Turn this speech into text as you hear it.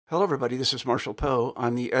Hello, everybody. This is Marshall Poe.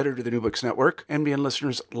 I'm the editor of the New Books Network. NBN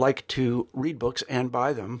listeners like to read books and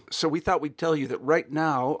buy them. So we thought we'd tell you that right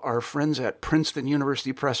now, our friends at Princeton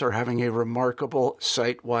University Press are having a remarkable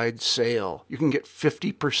site-wide sale. You can get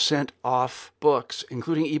 50% off books,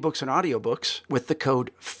 including ebooks and audiobooks, with the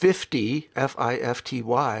code 50,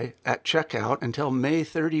 F-I-F-T-Y, at checkout until May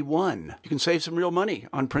 31. You can save some real money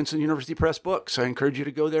on Princeton University Press books. I encourage you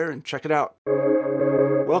to go there and check it out.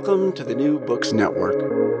 Welcome to the New Books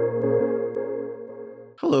Network.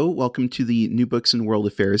 Hello, welcome to the New Books and World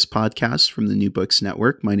Affairs podcast from the New Books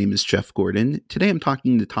Network. My name is Jeff Gordon. Today I'm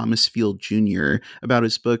talking to Thomas Field Jr. about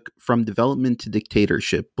his book, From Development to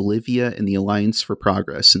Dictatorship, Bolivia and the Alliance for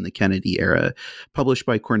Progress in the Kennedy Era, published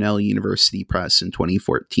by Cornell University Press in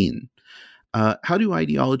 2014. How do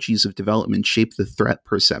ideologies of development shape the threat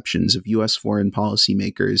perceptions of U.S. foreign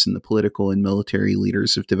policymakers and the political and military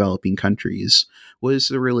leaders of developing countries? What is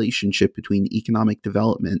the relationship between economic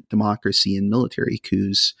development, democracy, and military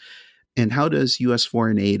coups? And how does U.S.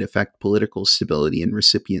 foreign aid affect political stability in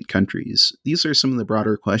recipient countries? These are some of the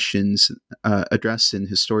broader questions addressed in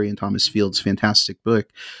historian Thomas Field's fantastic book,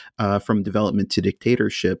 From Development to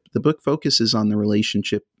Dictatorship. The book focuses on the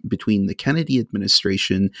relationship between the Kennedy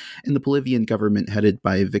administration and the Bolivian government headed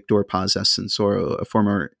by Victor Paz Ascensorro, a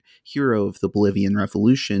former hero of the Bolivian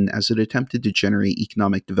Revolution, as it attempted to generate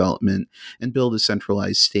economic development and build a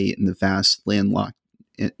centralized state in the vast, landlocked,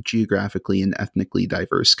 geographically and ethnically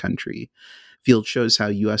diverse country. Field shows how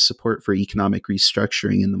U.S. support for economic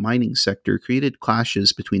restructuring in the mining sector created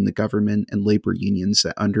clashes between the government and labor unions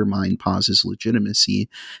that undermined Paz's legitimacy,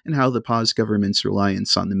 and how the Paz government's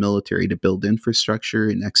reliance on the military to build infrastructure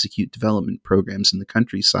and execute development programs in the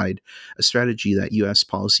countryside, a strategy that U.S.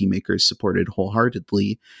 policymakers supported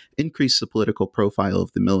wholeheartedly, increased the political profile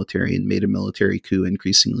of the military and made a military coup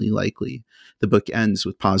increasingly likely. The book ends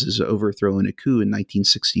with Paz's overthrow in a coup in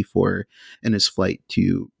 1964 and his flight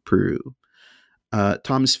to Peru.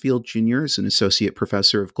 Thomas Field Jr. is an associate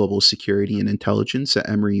professor of global security and intelligence at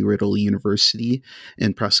Embry-Riddle University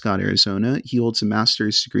in Prescott, Arizona. He holds a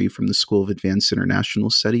master's degree from the School of Advanced International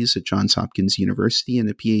Studies at Johns Hopkins University and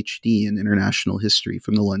a PhD in international history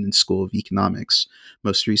from the London School of Economics.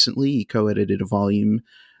 Most recently, he co-edited a volume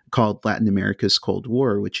called Latin America's Cold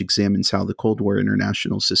War, which examines how the Cold War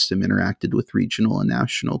international system interacted with regional and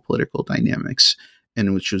national political dynamics,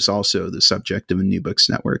 and which was also the subject of a New Books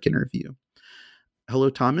Network interview. Hello,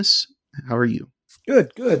 Thomas. How are you?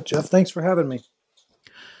 Good, Jeff. Thanks for having me.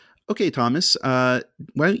 Okay, Thomas, why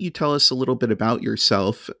don't you tell us a little bit about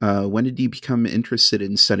yourself? When did you become interested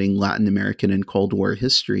in studying Latin American and Cold War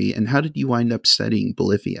history, and how did you wind up studying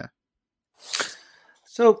Bolivia?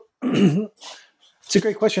 So it's a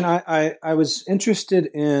great question. I was interested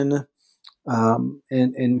in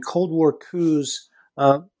Cold War coups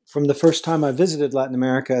from the first time I visited Latin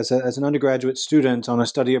America as an undergraduate student on a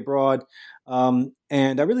study abroad.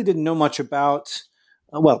 And I really didn't know much about,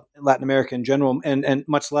 Latin America in general, and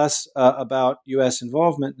much less about U.S.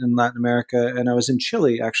 involvement in Latin America. And I was in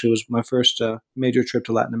Chile, actually. It was my first major trip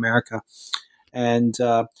to Latin America. And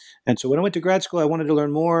so when I went to grad school, I wanted to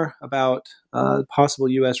learn more about possible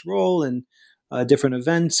U.S. role in different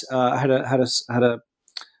events. I had a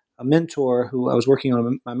mentor who I was working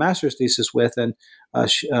on my master's thesis with, and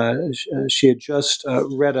she had just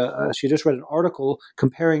read an article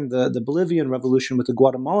comparing the Bolivian Revolution with the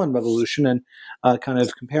Guatemalan Revolution, and kind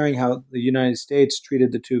of comparing how the United States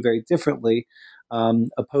treated the two very differently,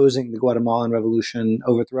 opposing the Guatemalan Revolution,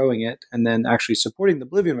 overthrowing it, and then actually supporting the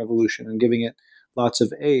Bolivian Revolution and giving it lots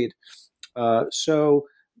of aid. So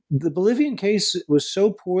the Bolivian case was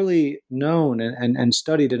so poorly known and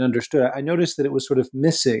studied and understood. I noticed that it was sort of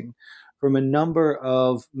missing from a number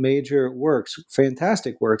of major works,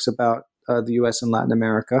 fantastic works about the U.S. and Latin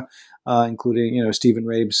America, including Stephen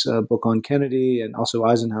Rabe's book on Kennedy, and also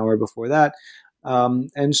Eisenhower before that.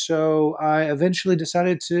 And so I eventually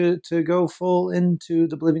decided to go full into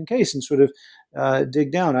the Bolivian case and sort of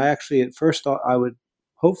dig down. I actually at first thought I would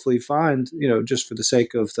hopefully find, just for the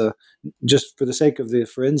sake of the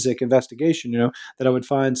forensic investigation, that I would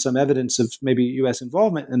find some evidence of maybe U.S.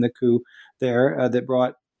 involvement in the coup there that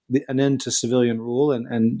brought an end to civilian rule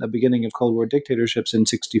and a beginning of Cold War dictatorships in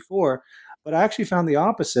 '64. But I actually found the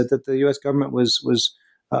opposite, that the U.S. government was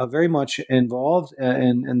very much involved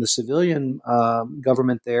in the civilian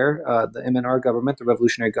government there, the MNR government, the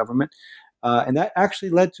revolutionary government. And that actually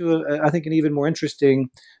led to, I think, an even more interesting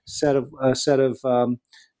set of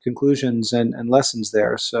conclusions and lessons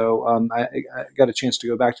there. So I got a chance to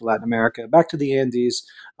go back to Latin America, back to the Andes,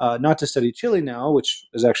 not to study Chile now, which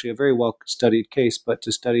is actually a very well-studied case, but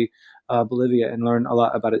to study Bolivia and learn a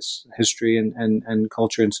lot about its history and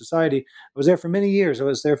culture and society. I was there for many years. I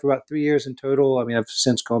was there for about 3 years in total. I mean, I've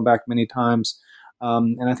since gone back many times.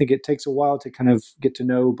 And I think it takes a while to kind of get to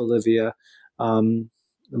know Bolivia.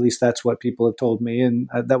 At least that's what people have told me. And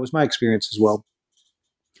that was my experience as well.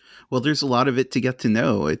 Well, there's a lot of it to get to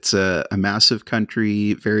know. It's a massive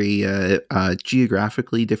country, very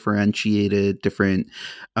geographically differentiated, different.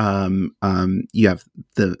 You have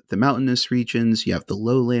the mountainous regions, you have the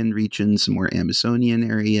lowland regions, more Amazonian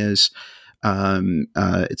areas.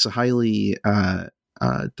 It's a highly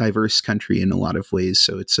diverse country in a lot of ways,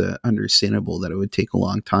 so it's understandable that it would take a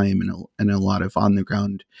long time and a lot of on the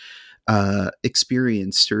ground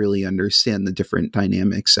experience to really understand the different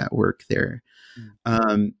dynamics at work there.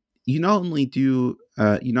 You not only did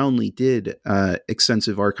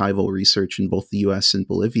extensive archival research in both the U.S. and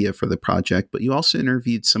Bolivia for the project, but you also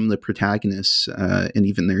interviewed some of the protagonists and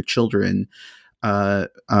even their children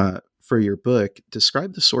for your book.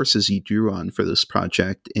 Describe the sources you drew on for this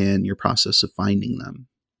project and your process of finding them.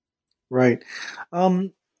 Right.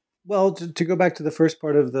 Well, to go back to the first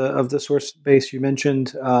part of the source base you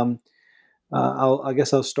mentioned, I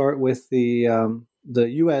guess I'll start with the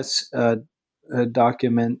U.S.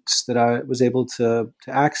 Documents that I was able to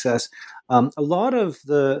access. A lot of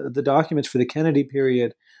the documents for the Kennedy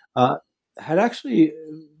period had actually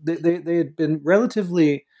they had been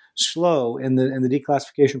relatively slow in the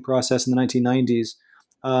declassification process in the 1990s,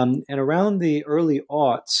 and around the early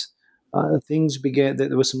aughts, things began.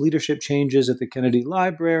 There was some leadership changes at the Kennedy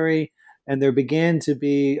Library, and there began to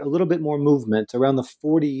be a little bit more movement around the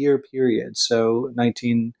 40-year period. So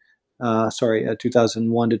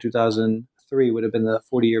 2001 to 2003 would have been the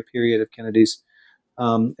 40-year period of Kennedy's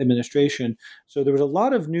administration. So there was a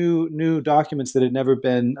lot of new documents that had never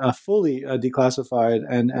been fully declassified.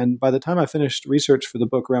 And by the time I finished research for the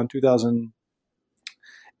book around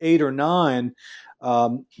 2008 or 9,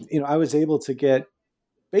 I was able to get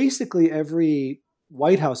basically every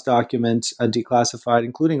White House document declassified,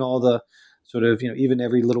 including all the sort of, even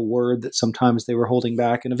every little word that sometimes they were holding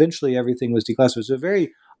back. And eventually everything was declassified. It was a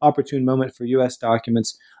very opportune moment for U.S.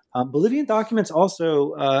 documents. Bolivian documents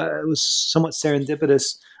also it was somewhat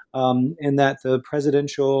serendipitous in that the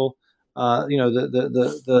presidential,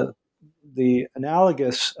 the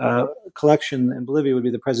analogous collection in Bolivia would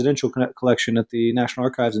be the presidential collection at the National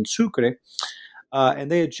Archives in Sucre,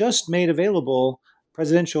 and they had just made available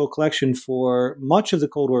presidential collection for much of the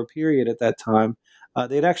Cold War period at that time.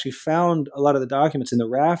 They had actually found a lot of the documents in the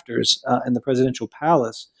rafters in the presidential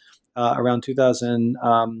palace around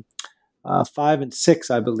 2005 and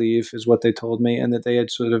 6, I believe, is what they told me, and that they had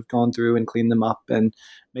sort of gone through and cleaned them up and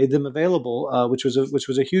made them available, which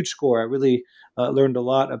was a huge score. I really learned a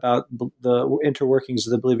lot about the interworkings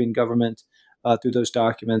of the Bolivian government through those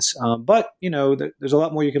documents. But there's a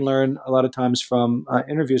lot more you can learn a lot of times from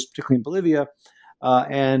interviews, particularly in Bolivia,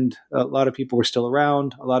 and a lot of people were still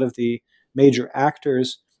around. A lot of the major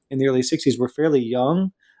actors in the early 60s were fairly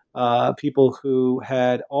young. People who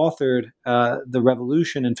had authored the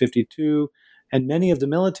revolution in 52, and many of the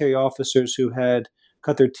military officers who had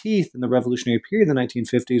cut their teeth in the revolutionary period in the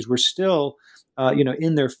 1950s were still,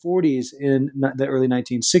 in their 40s in the early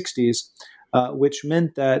 1960s, which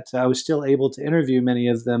meant that I was still able to interview many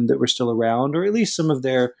of them that were still around, or at least some of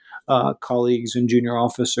their colleagues and junior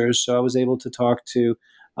officers. So I was able to talk to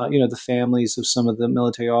the families of some of the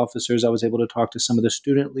military officers. I was able to talk to some of the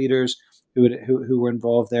student leaders who were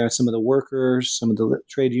involved there, some of the workers, some of the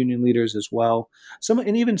trade union leaders as well,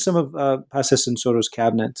 and even some of Paz Estensoto's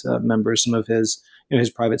cabinet members, some of his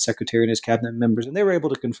private secretary and his cabinet members, and they were able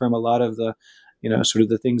to confirm a lot of the sort of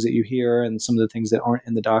the things that you hear and some of the things that aren't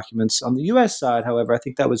in the documents. On the U.S. side, however, I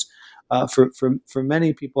think that was for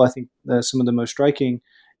many people. I think some of the most striking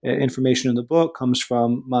information in the book comes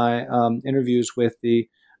from my interviews with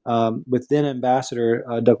then Ambassador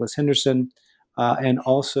Douglas Henderson, and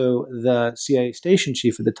also the CIA station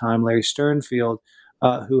chief at the time, Larry Sternfield,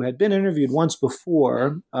 who had been interviewed once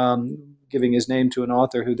before, giving his name to an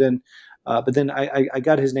author who then, but then I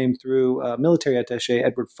got his name through military attaché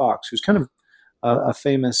Edward Fox, who's kind of a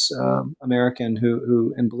famous American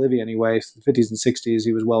who in Bolivia anyway, 50s and 60s,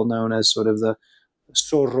 he was well known as sort of the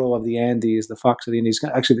Zorro of the Andes, the Fox of the Andes,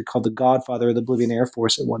 actually called the godfather of the Bolivian Air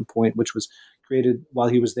Force at one point, which was created while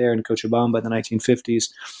he was there in Cochabamba in the 1950s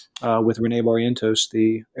with René Barrientos,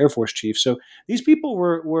 the Air Force chief. So these people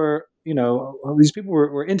were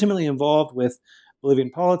intimately involved with Bolivian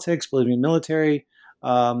politics, Bolivian military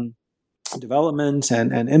development,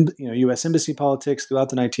 and U.S. embassy politics throughout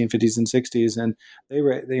the 1950s and 60s. And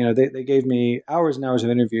they gave me hours and hours of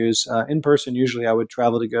interviews in person. Usually, I would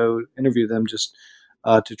travel to go interview them just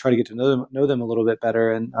to try to get to know them a little bit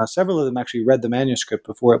better. And several of them actually read the manuscript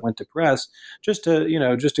before it went to press, just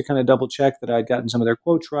to kind of double check that I'd gotten some of their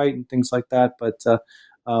quotes right and things like that. But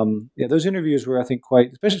those interviews were, I think,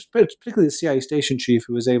 quite, particularly the CIA station chief,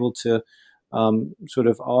 who was able to sort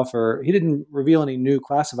of offer. He didn't reveal any new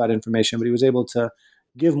classified information, but he was able to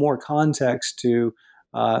give more context to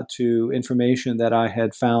information that I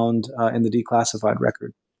had found in the declassified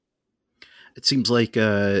record. It seems like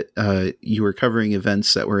you were covering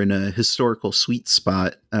events that were in a historical sweet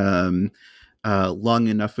spot long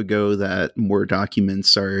enough ago that more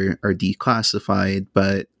documents are declassified,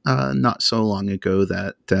 but not so long ago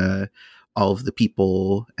that all of the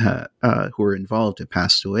people who were involved had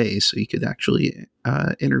passed away. So you could actually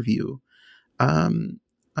interview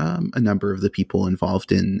a number of the people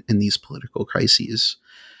involved in these political crises.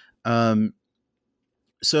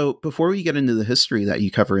 So before we get into the history that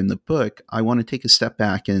you cover in the book, I want to take a step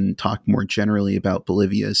back and talk more generally about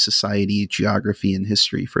Bolivia's society, geography, and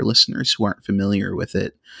history for listeners who aren't familiar with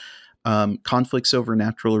it. Conflicts over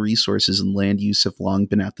natural resources and land use have long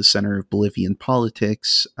been at the center of Bolivian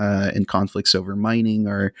politics, and conflicts over mining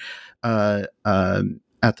are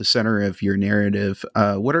at the center of your narrative.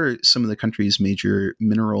 What are some of the country's major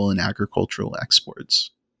mineral and agricultural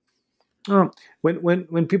exports?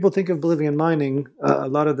 When people think of Bolivian mining, a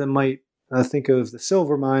lot of them might think of the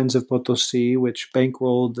silver mines of Potosi, which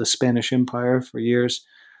bankrolled the Spanish Empire for years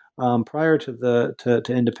prior to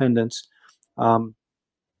independence.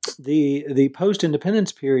 The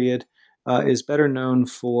post-independence period is better known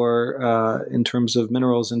for, in terms of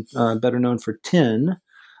minerals, and better known for tin.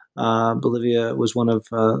 Bolivia was one of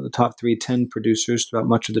the top 3 tin producers throughout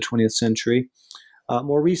much of the 20th century.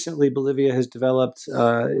 More recently, Bolivia has developed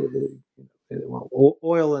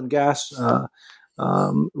oil and gas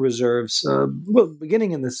reserves,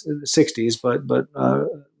 beginning in the 60s, but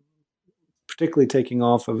particularly taking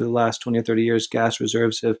off over the last 20 or 30 years. Gas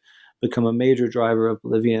reserves have become a major driver of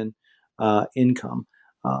Bolivian income.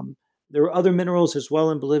 There are other minerals as well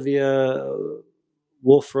in Bolivia: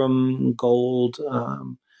 wolfram, gold,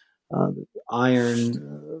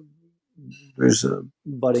 iron. There's a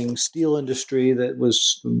budding steel industry that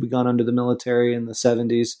was begun under the military in the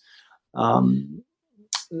 70s.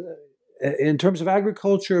 In terms of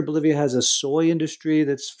agriculture, Bolivia has a soy industry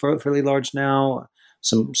that's fairly large now.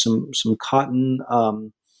 Some cotton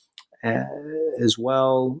as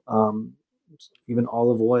well. Even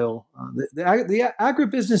olive oil. The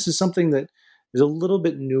agribusiness is something that is a little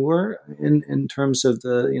bit newer in terms of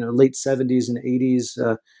the late 70s and 80s.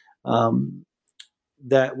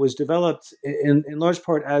 That was developed in large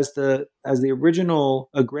part as the original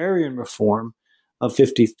agrarian reform of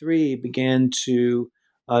 '53 began to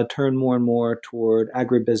turn more and more toward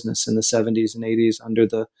agribusiness in the 70s and 80s under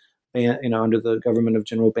the government of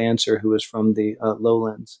General Banzer, who was from the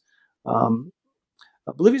lowlands.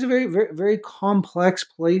 Bolivia is a very, very, very complex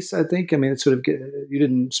place, I think. I mean, it's sort of, you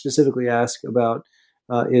didn't specifically ask about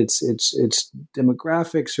its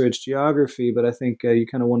demographics or its geography, but I think you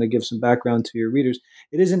kind of want to give some background to your readers.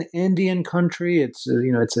 It is an Andean country.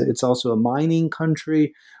 It's also a mining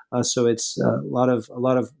country. So it's a lot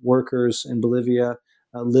of workers in Bolivia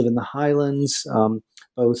live in the highlands,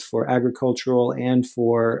 both for agricultural and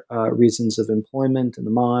for reasons of employment in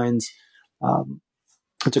the mines.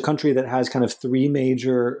 It's a country that has kind of 3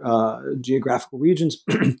 major geographical regions: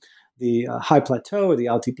 the high plateau, or the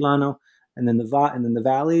altiplano, and then the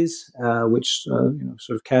valleys, which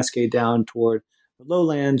sort of cascade down toward the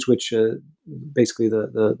lowlands, which basically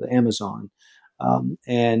the Amazon,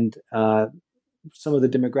 and some of the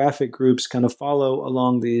demographic groups kind of follow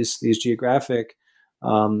along these geographic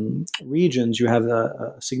regions. You have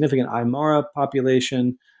a significant Aymara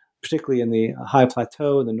population, particularly in the high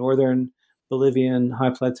plateau, the northern Bolivian high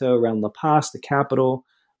plateau around La Paz, the capital.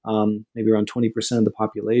 Maybe around 20% of the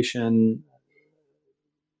population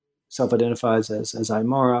self-identifies as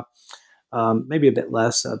Aymara, maybe a bit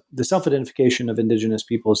less. The self-identification of indigenous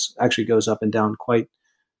peoples actually goes up and down quite.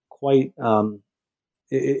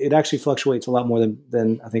 It actually fluctuates a lot more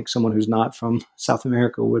than I think someone who's not from South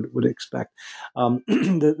America would expect.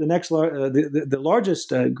 The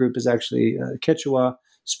largest group is actually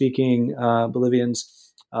Quechua-speaking Bolivians.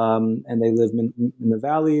 And they live in the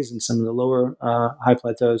valleys and some of the lower high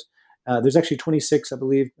plateaus. There's actually 26, I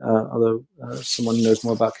believe, although someone who knows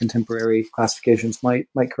more about contemporary classifications might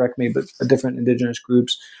correct me, but different indigenous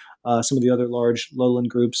groups. Some of the other large lowland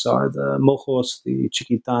groups are the Mojos, the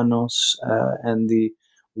Chiquitanos, and the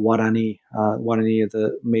Guarani. Guarani are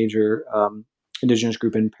the major indigenous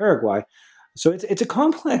group in Paraguay. So it's a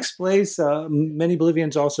complex place. Many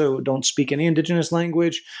Bolivians also don't speak any indigenous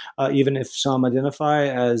language, even if some identify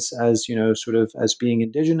as sort of as being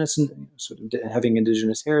indigenous and sort of having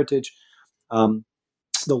indigenous heritage. Um,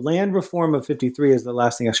 the land reform of '53 is the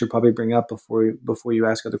last thing I should probably bring up before you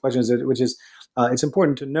ask other questions, which is it's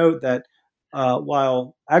important to note that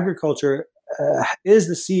while agriculture is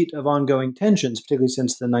the seat of ongoing tensions, particularly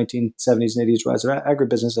since the 1970s and 80s rise of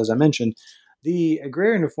agribusiness, as I mentioned, the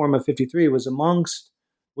agrarian reform of '53 was among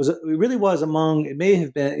it may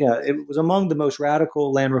have been it was among the most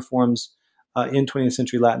radical land reforms in 20th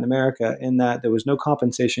century Latin America, in that there was no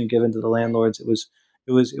compensation given to the landlords. It was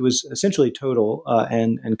essentially total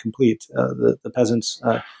and complete. The peasants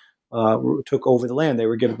took over the land. They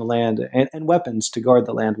were given the land and weapons to guard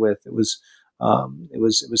the land with. It was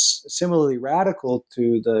similarly radical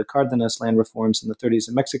to the Cardenas land reforms in the 30s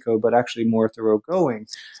in Mexico, but actually more thoroughgoing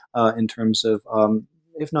in terms of,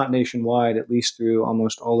 if not nationwide, at least through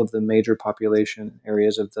almost all of the major population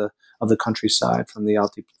areas of the countryside, from the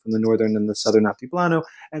northern and the southern Altiplano,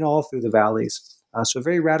 and all through the valleys. So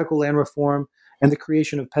very radical land reform, and the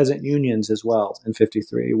creation of peasant unions as well in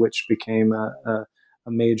 '53, which became a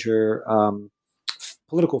major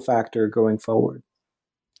political factor going forward.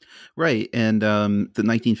 Right. And the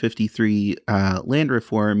 1953 land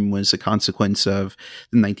reform was a consequence of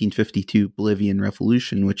the 1952 Bolivian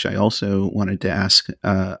Revolution, which I also wanted to ask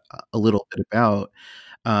a little bit about,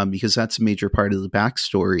 because that's a major part of the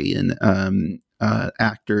backstory. And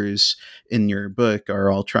actors in your book are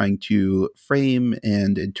all trying to frame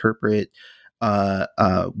and interpret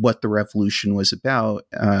what the revolution was about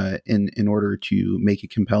in order to make a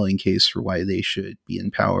compelling case for why they should be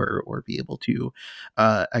in power or be able to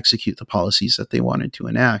execute the policies that they wanted to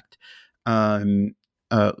enact. Um,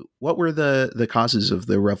 what were the causes of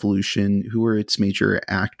the revolution? Who were its major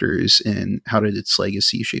actors, and how did its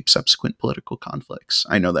legacy shape subsequent political conflicts?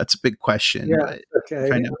 I know that's a big question, but Okay.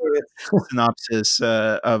 kind of a synopsis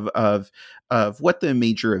of what the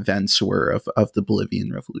major events were of the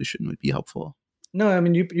Bolivian Revolution would be helpful. No, I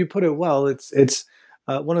mean you put it well. It's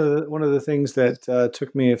one of the things that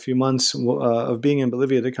took me a few months of being in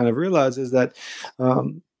Bolivia to kind of realize is that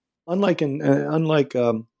um, unlike in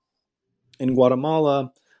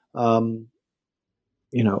Guatemala, um,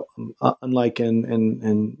 unlike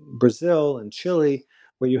in Brazil and Chile,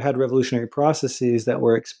 where you had revolutionary processes that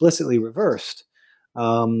were explicitly reversed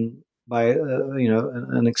by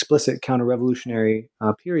an explicit counter-revolutionary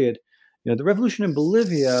period. The revolution in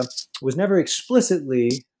Bolivia was never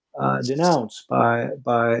explicitly denounced by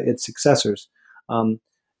its successors. Um,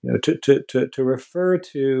 to refer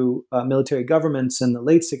to military governments in the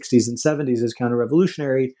late '60s and '70s as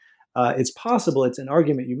counter-revolutionary, it's possible. It's an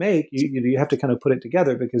argument you make. You have to kind of put it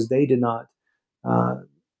together, because they did not uh,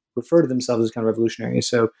 refer to themselves as kind of revolutionary.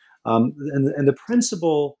 So, and the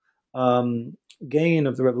principal gain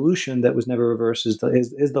of the revolution that was never reversed is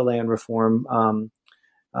the land reform,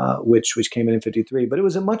 which came in '53. But it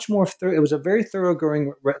was a much more it was a very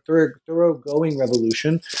thoroughgoing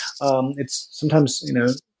revolution. It's sometimes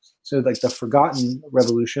sort of like the forgotten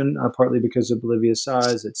revolution, partly because of Bolivia's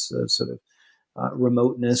size, its sort of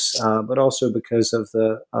remoteness, but also because of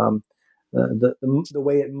the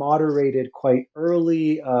way it moderated quite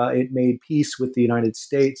early. It made peace with the United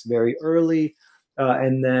States very early,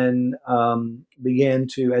 and then began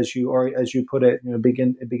to, as you put it,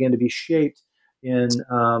 it began to be shaped in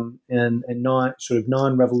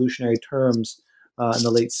non-revolutionary terms in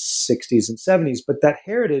the late '60s and '70s. But that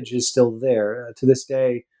heritage is still there to this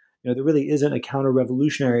day. There really isn't a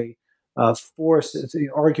counter-revolutionary force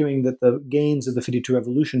arguing that the gains of the '52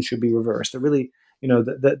 revolution should be reversed. They're really,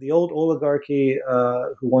 the old oligarchy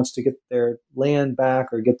who wants to get their land back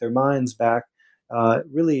or get their mines back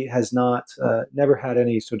really has never had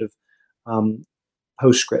any sort of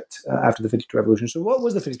postscript after the '52 revolution. So what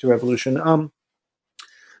was the '52 revolution?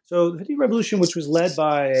 So the '52 revolution, which was led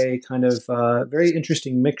by a kind of very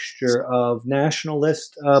interesting mixture of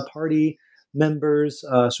nationalist party members,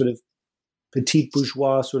 sort of petit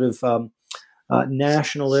bourgeois, sort of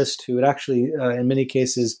nationalist who had actually, in many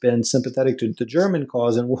cases, been sympathetic to the German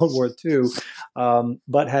cause in World War II,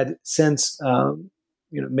 but had since,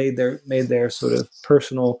 made their sort of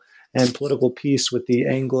personal and political peace with the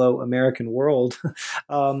Anglo-American world,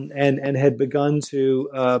 and had begun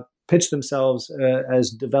to pitch themselves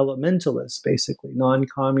as developmentalists, basically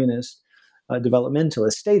non-communist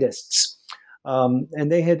developmentalists, statists.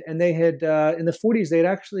 And they had in the '40s they had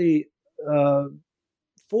actually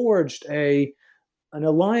forged an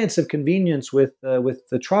alliance of convenience with the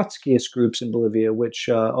Trotskyist groups in Bolivia, which,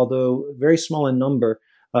 although very small in number,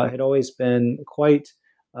 had always been quite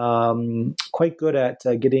quite good at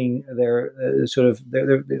getting their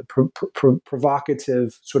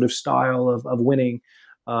provocative sort of style of winning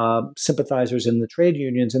sympathizers in the trade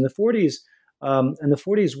unions. In the 40s,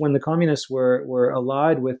 when the communists were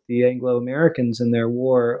allied with the Anglo-Americans in their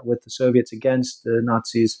war with the Soviets against the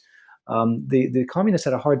Nazis, the communists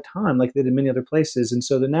had a hard time, like they did in many other places. And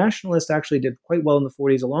so the nationalists actually did quite well in the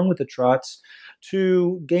 40s, along with the Trots,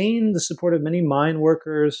 to gain the support of many mine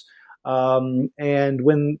workers. And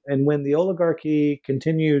when the oligarchy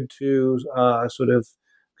continued to sort of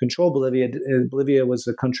control Bolivia, Bolivia was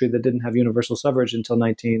a country that didn't have universal suffrage until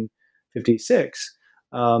 1956.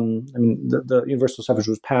 The universal suffrage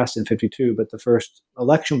was passed in 52, but the first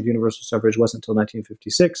election with universal suffrage wasn't until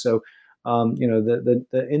 1956. So,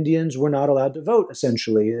 the Indians were not allowed to vote,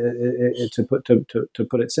 essentially, to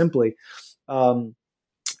put it simply. And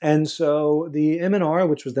so the MNR,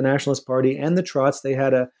 which was the Nationalist Party, and the Trots, they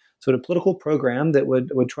had a sort of political program that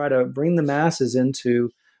would try to bring the masses into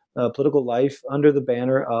political life under the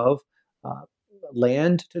banner of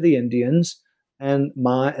land to the Indians and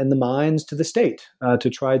the mines to the state,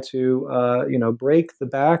 to try to break the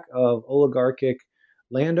back of oligarchic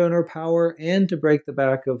landowner power and to break the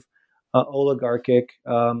back of oligarchic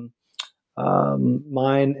mine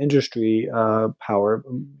industry power.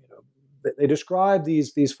 They describe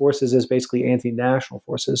these forces as basically anti-national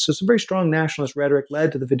forces. So some very strong nationalist rhetoric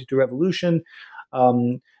led to the 52 Revolution.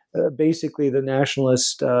 Basically, the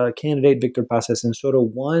nationalist candidate, Victor Paz Encina,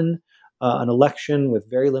 won an election with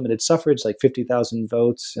very limited suffrage, like 50,000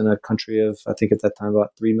 votes in a country of, I think at that time,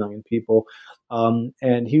 about 3 million people.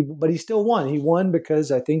 But he still won. He won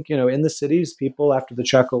because I think, in the cities, people after the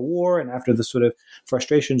Chaco War and after the sort of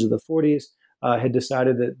frustrations of the 40s, had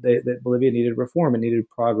decided that Bolivia needed reform and needed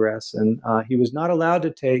progress. And he was not allowed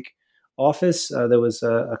to take office. There was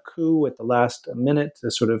a coup at the last minute,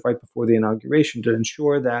 sort of right before the inauguration, to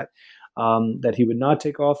ensure that he would not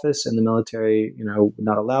take office, and the military, would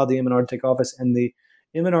not allow the MNR to take office. And the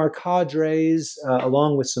MNR cadres,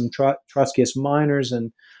 along with some Trotskyist miners,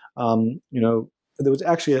 and there was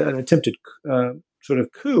actually an attempted sort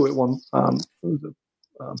of coup at one. The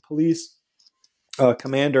police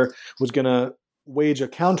commander was going to wage a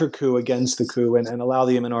counter coup against the coup and allow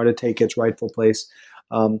the MNR to take its rightful place.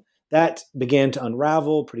 That began to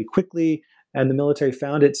unravel pretty quickly, and the military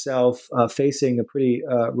found itself facing a pretty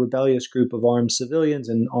rebellious group of armed civilians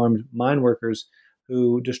and armed mine workers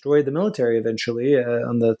who destroyed the military eventually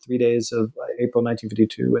on the 3 days of April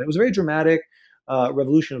 1952. And it was a very dramatic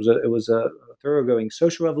revolution. It was a thoroughgoing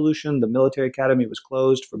social revolution. The military academy was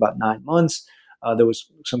closed for about 9 months. There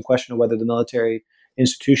was some question of whether the military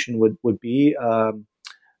institution would be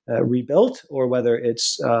rebuilt, or whether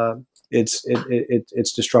its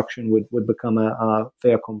destruction would become a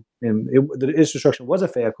fait accompli. Its destruction was a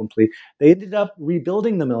fait accompli. They ended up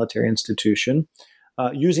rebuilding the military institution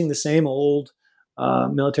using the same old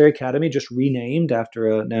military academy, just renamed after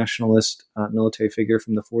a nationalist military figure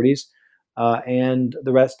from the 40s. And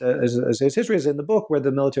the rest, as history is in the book, where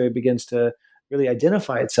the military begins to really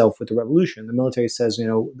identify itself with the revolution. The military says,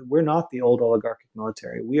 we're not the old oligarchic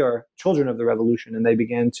military. We are children of the revolution. And they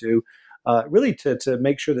began to really to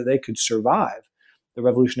make sure that they could survive the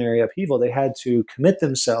revolutionary upheaval. They had to commit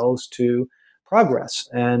themselves to progress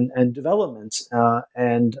and development. They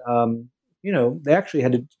actually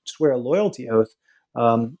had to swear a loyalty oath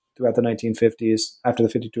throughout the 1950s, after the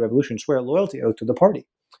 52 Revolution, swear a loyalty oath to the party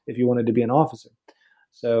if you wanted to be an officer.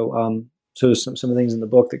 So some of the things in the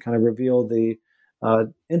book that kind of reveal the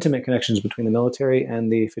intimate connections between the military and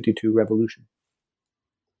the 52 Revolution.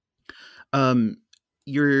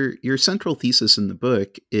 Your central thesis in the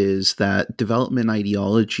book is that development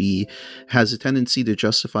ideology has a tendency to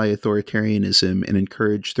justify authoritarianism and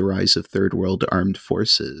encourage the rise of third world armed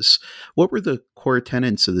forces. What were the core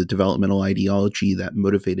tenets of the developmental ideology that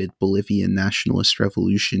motivated Bolivian nationalist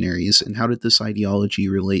revolutionaries, and how did this ideology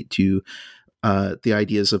relate to the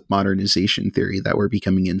ideas of modernization theory that were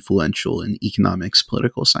becoming influential in economics,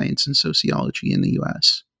 political science, and sociology in the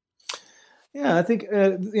U.S.? Yeah, I think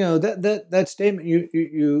that statement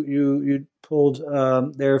you pulled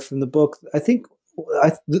there from the book. I think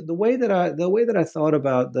the way that I thought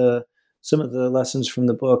about some of the lessons from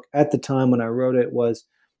the book at the time when I wrote it was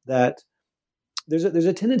that there's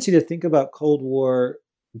a tendency to think about Cold War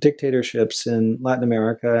dictatorships in Latin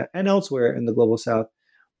America and elsewhere in the global South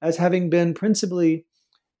as having been principally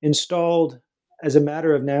installed as a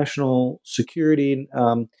matter of national security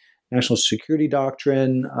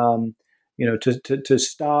doctrine. To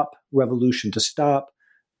stop revolution, to stop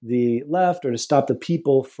the left, or to stop the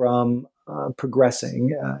people from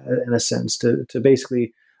progressing, in a sense, to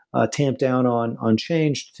basically tamp down on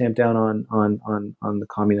change, tamp down on the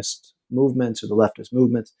communist movements or the leftist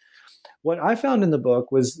movements. What I found in the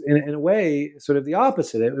book was, in a way, sort of the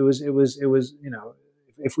opposite. It was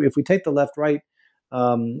if we take the left right,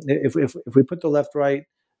 if we put the left right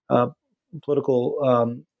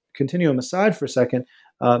political continuum aside for a second,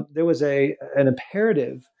 there was an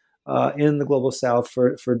imperative in the global South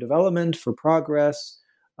for development, for progress.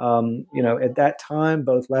 At that time,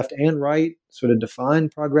 both left and right sort of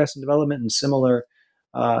defined progress and development in similar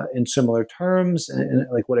terms, and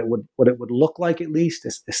like what it would look like, at least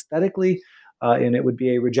aesthetically, and it would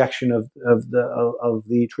be a rejection of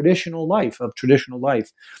the traditional life,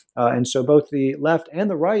 and so both the left and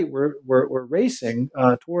the right were racing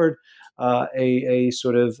toward a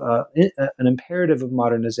sort of an imperative of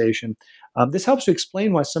modernization. This helps to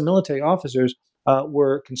explain why some military officers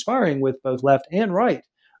were conspiring with both left and right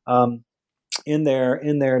in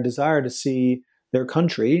their desire to see their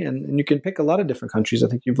country, and you can pick a lot of different countries. I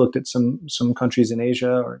think you've looked at some countries in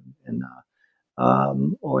Asia or in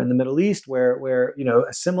the Middle East where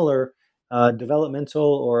a similar developmental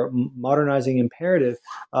or modernizing imperative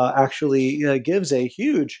actually gives a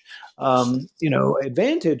huge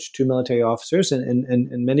advantage to military officers. And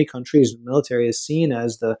in many countries, the military is seen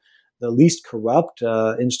as the least corrupt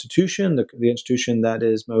institution, the institution that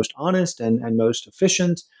is most honest and most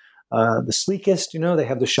efficient. The sleekest, they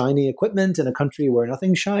have the shiny equipment in a country where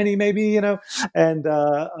nothing's shiny, maybe, and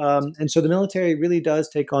so the military really does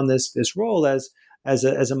take on this role as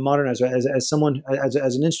a modernizer, as someone, as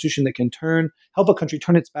an institution that can help a country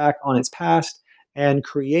turn its back on its past and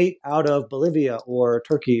create out of Bolivia or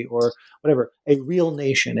Turkey or whatever a real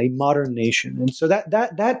nation, a modern nation. And so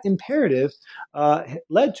that imperative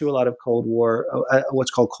led to a lot of Cold War,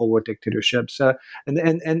 what's called Cold War dictatorships.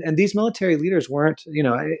 And these military leaders weren't,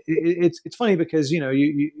 it's funny because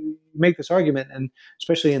you make this argument, and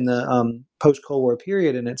especially in the post Cold War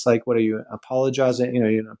period, and it's like, what are you apologizing?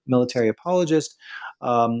 You're a military apologist,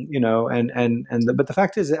 but the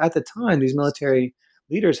fact is that at the time these military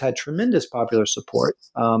leaders had tremendous popular support,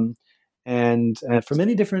 and from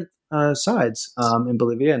many different sides in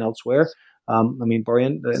Bolivia and elsewhere. In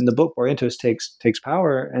the book, Barrientos takes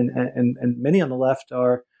power, and many on the left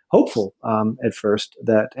are hopeful at first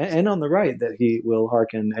and on the right that he will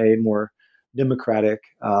hearken a more democratic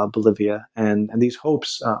Bolivia, and these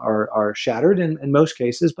hopes are shattered in most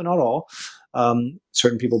cases, but not all.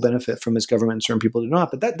 Certain people benefit from his government, certain people do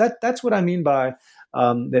not. But that's what I mean by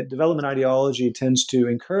that development ideology tends to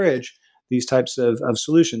encourage these types of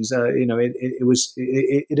solutions.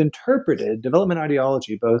 It interpreted development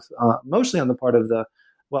ideology both mostly on the part of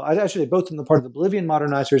both on the part of the Bolivian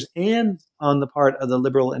modernizers and on the part of the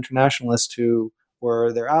liberal internationalists who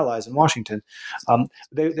were their allies in Washington.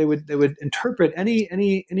 They would interpret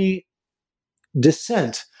any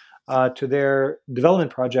dissent to their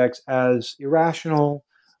development projects as irrational,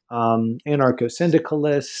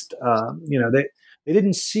 anarcho-syndicalist. They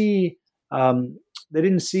didn't see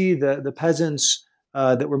the peasants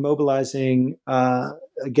that were mobilizing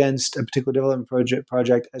against a particular development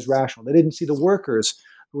project as rational. They didn't see the workers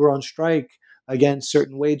who were on strike against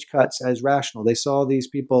certain wage cuts as rational. They saw these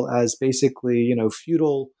people as basically,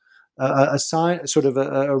 feudal, a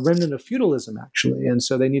remnant of feudalism, actually, and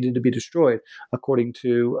so they needed to be destroyed according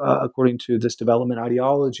to this development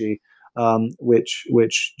ideology.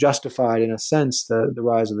 Which justified, in a sense, the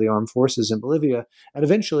rise of the armed forces in Bolivia, and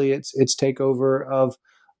eventually its takeover of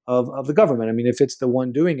the government. I mean, if it's the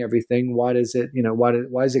one doing everything, why does it?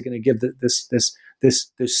 Why is it going to give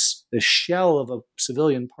this shell of a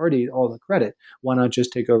civilian party all the credit? Why not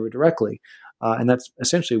just take over directly? And that's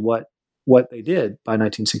essentially what they did by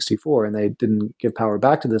 1964, and they didn't give power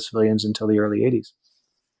back to the civilians until the early 80s.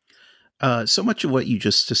 So much of what you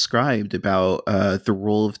just described about the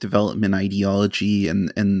role of development ideology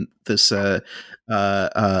and this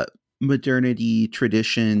modernity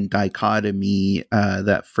tradition dichotomy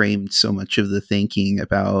that framed so much of the thinking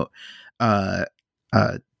about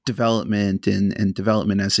development and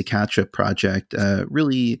development as a catch-up project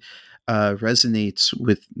really resonates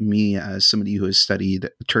with me as somebody who has studied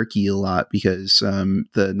Turkey a lot, because the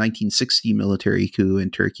 1960 military coup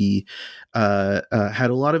in Turkey had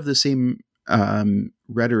a lot of the same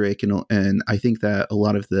rhetoric, and I think that a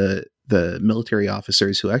lot of the military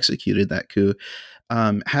officers who executed that coup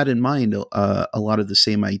had in mind a lot of the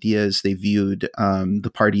same ideas. They viewed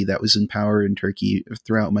the party that was in power in Turkey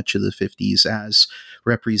throughout much of the 50s as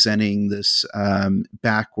representing this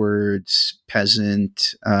backwards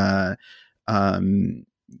peasant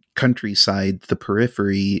countryside, the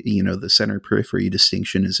periphery. The center periphery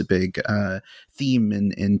distinction is a big theme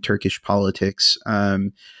in Turkish politics.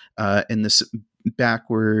 And this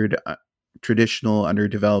backward, traditional,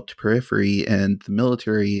 underdeveloped periphery, and the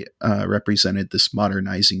military represented this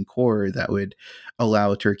modernizing core that would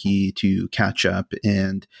allow Turkey to catch up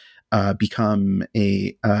and become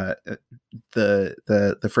the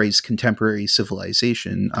phrase contemporary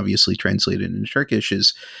civilization, obviously translated into Turkish,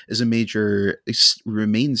 is a major,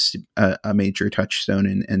 remains a major touchstone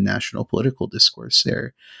in national political discourse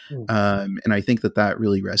there. And I think that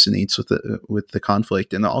really resonates with the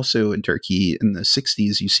conflict. And also in Turkey in the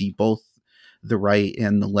 60s, you see both the right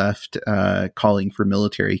and the left calling for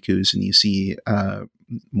military coups, and you see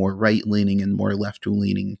more right-leaning and more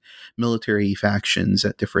left-leaning military factions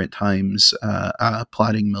at different times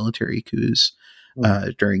plotting military coups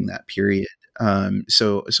during that period.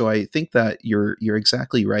 So I think that you're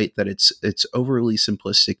exactly right that it's overly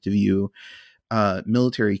simplistic to view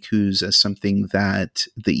military coups as something that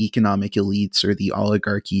the economic elites or the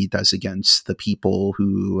oligarchy does against the people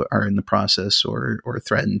who are in the process or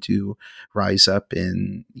threaten to rise up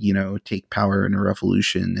and, take power in a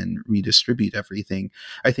revolution and redistribute everything.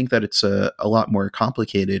 I think that it's a lot more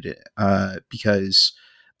complicated because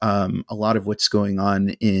a lot of what's going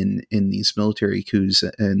on in these military coups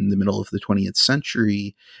in the middle of the 20th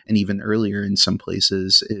century and even earlier in some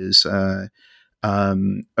places is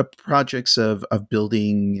projects of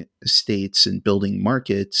building states and building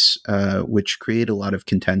markets, which create a lot of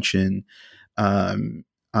contention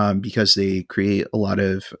because they create a lot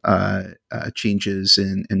of changes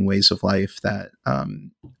in ways of life that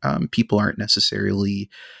people aren't necessarily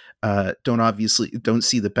don't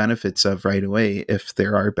see the benefits of right away, if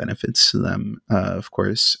there are benefits to them, of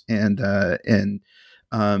course. And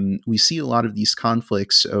we see a lot of these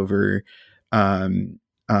conflicts over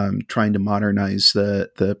trying to modernize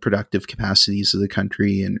the productive capacities of the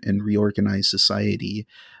country and reorganize society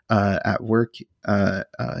at work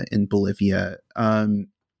in Bolivia.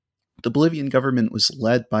 The Bolivian government was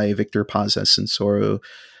led by Victor Paz Ascensorro,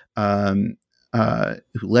 who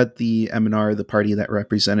led the MNR, the party that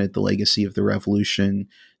represented the legacy of the revolution.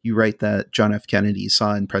 You write that John F. Kennedy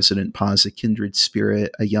saw in President Paz a kindred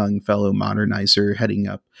spirit, a young fellow modernizer heading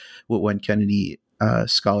up what one Kennedy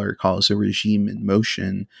scholar calls a regime in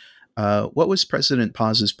motion. What was President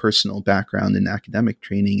Paz's personal background and academic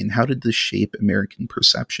training, and how did this shape American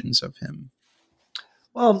perceptions of him?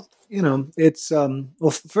 Well, it's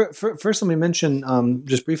first let me mention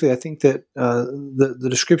just briefly. I think that the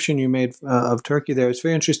description you made of Turkey there is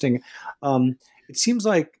very interesting. It seems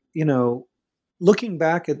like looking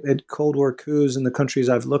back at Cold War coups in the countries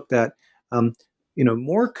I've looked at,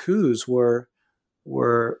 more coups were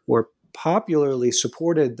popularly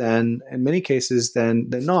supported than in many cases than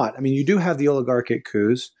not. I mean, you do have the oligarchic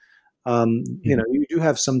coups. You do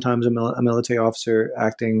have sometimes a military officer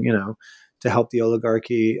acting, to help the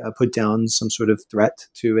oligarchy put down some sort of threat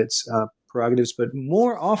to its prerogatives. But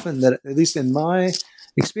more often, that at least in my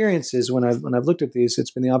experiences when I've looked at these, it's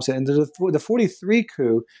been the opposite. And the 43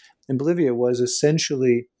 coup in Bolivia was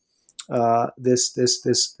essentially this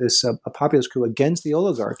a populist coup against the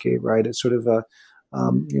oligarchy, right? It's sort of a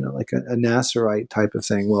like a Nasserite type of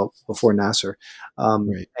thing. Well, before Nasser,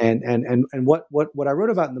 right. And what I wrote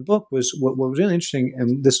about in the book was what was really interesting.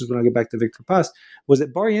 And this is when I get back to Victor Paz, was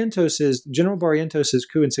that General Barrientos'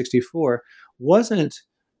 coup in '64 wasn't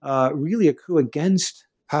really a coup against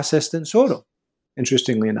Paz Estenssoro,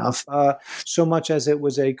 interestingly enough, so much as it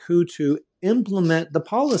was a coup to implement the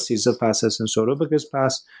policies of Paz Estenssoro, because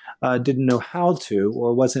Paz didn't know how to,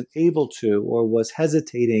 or wasn't able to, or was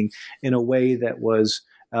hesitating in a way that was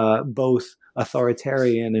both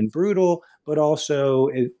authoritarian and brutal, but also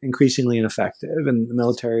increasingly ineffective. And the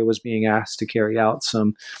military was being asked to carry out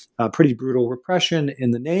some pretty brutal repression in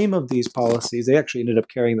the name of these policies. They actually ended up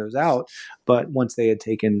carrying those out, but once they had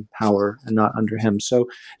taken power and not under him. So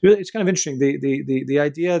it's kind of interesting. The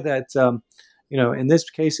idea that in this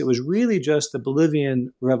case, it was really just the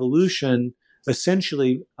Bolivian revolution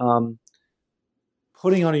essentially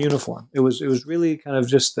putting on a uniform. It was really kind of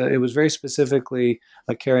just it was very specifically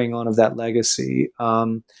a carrying on of that legacy.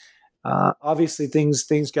 Obviously,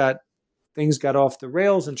 things got off the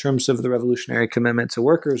rails in terms of the revolutionary commitment to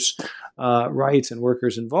workers' rights and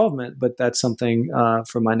workers' involvement. But that's something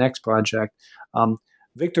for my next project.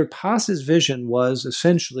 Victor Paz's vision was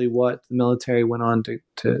essentially what the military went on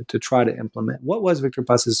to try to implement. What was Victor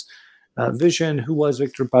Paz's vision? Who was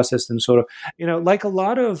Victor Paz Estenssoro? Like a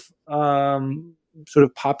lot of sort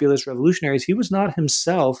of populist revolutionaries, he was not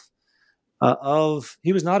himself of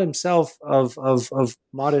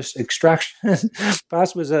modest extraction.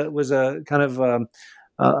 Paz was a kind of a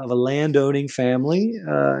landowning family,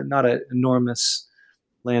 not an enormous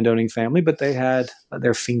landowning family, but they had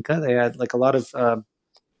their finca. They had, like a lot of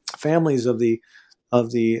families of the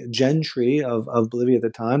the gentry of Bolivia at the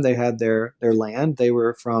time. They had their land. They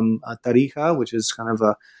were from Tarija, which is kind of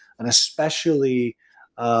an especially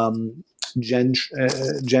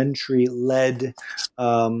gentry-led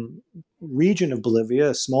region of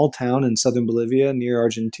Bolivia, a small town in southern Bolivia near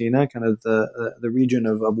Argentina, kind of the region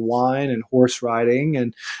of wine and horse riding,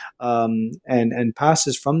 and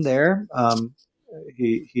passes from there.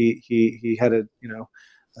 He had a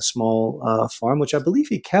small farm, which I believe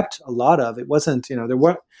he kept a lot of. It wasn't there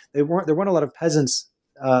weren't a lot of peasants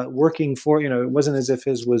working for. It wasn't as if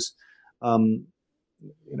his was.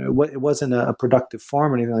 It wasn't a productive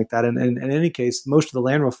farm or anything like that. And in any case, most of the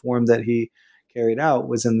land reform that he carried out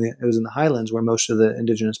was in the highlands, where most of the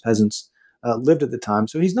indigenous peasants lived at the time.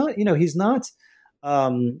 So he's not a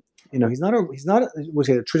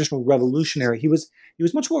traditional revolutionary. He was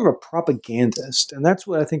much more of a propagandist, and that's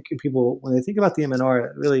what I think people, when they think about the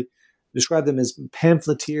MNR, really describe them as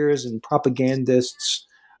pamphleteers and propagandists.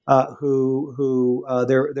 Who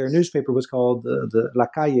their newspaper was called the La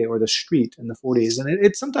Calle, or the Street, in the 40s, and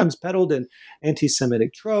it sometimes peddled in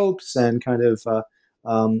anti-Semitic tropes and kind of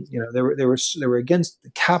they were against the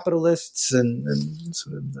capitalists and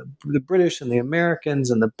sort of the British and the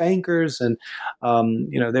Americans and the bankers, and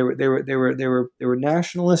they were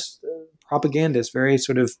nationalist propagandists, very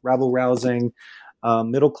sort of rabble rousing,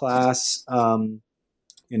 middle class. They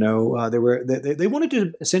wanted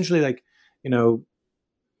to essentially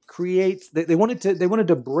create. They wanted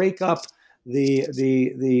to break up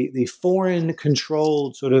the foreign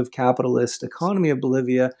controlled sort of capitalist economy of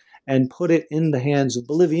Bolivia and put it in the hands of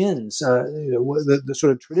Bolivians. The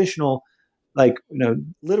sort of traditional,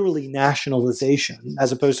 literally nationalization,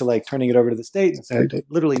 as opposed to turning it over to the state and saying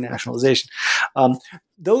literally nationalization.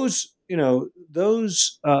 Those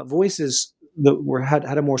voices that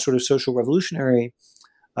had a more sort of social revolutionary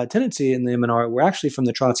tendency in the MNR were actually from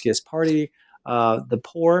the Trotskyist Party. The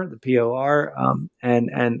POR, the POR, and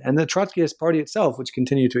the Trotskyist Party itself, which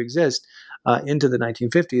continued to exist into the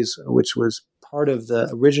 1950s, which was part of the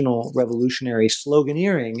original revolutionary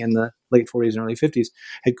sloganeering in the late 40s and early 50s,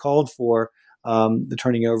 had called for the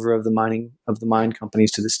turning over of the mine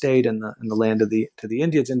companies to the state and the land to the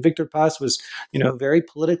Indians. And Victor Paz was, very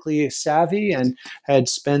politically savvy and had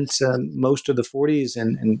spent most of the 40s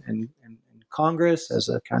in Congress as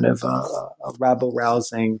a kind of a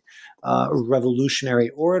rabble-rousing revolutionary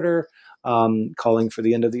orator, calling for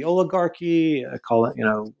the end of the oligarchy,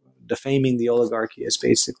 defaming the oligarchy as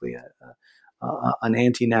basically an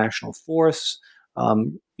anti-national force.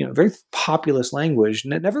 Very populist language,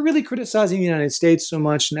 never really criticizing the United States so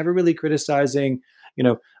much, never really criticizing,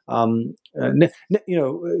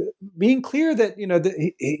 being clear that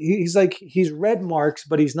he's read Marx,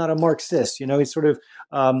 but he's not a Marxist. He's sort of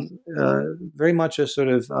very much a sort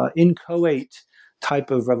of inchoate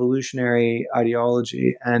type of revolutionary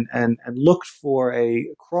ideology, and looked for a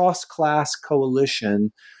cross-class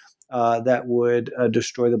coalition that would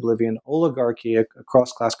destroy the Bolivian oligarchy, a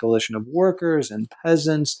cross-class coalition of workers and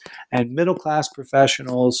peasants and middle-class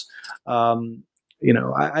professionals.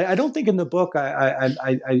 I don't think in the book I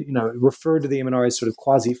refer to the MNR as sort of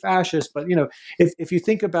quasi-fascist, but if you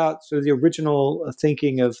think about sort of the original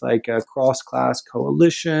thinking of a cross-class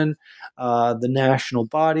coalition, the national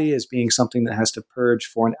body as being something that has to purge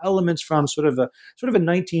foreign elements from sort of a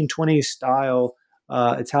 1920s style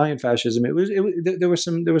Italian fascism, there were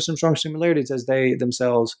some strong similarities, as they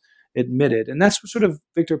themselves admitted, and that's sort of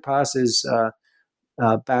Victor Paz's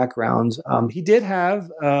background. He did have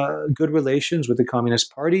good relations with the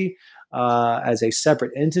Communist Party as a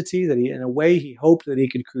separate entity. That in a way, he hoped that he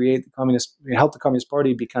could help the Communist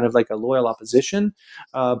Party be kind of like a loyal opposition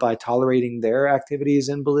by tolerating their activities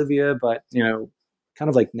in Bolivia. But kind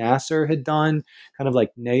of like Nasser had done, kind of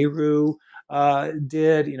like Nehru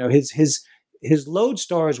did. His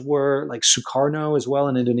lodestars were like Sukarno as well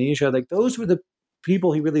in Indonesia. Like those were the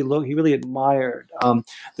people he really admired.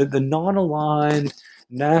 The non-aligned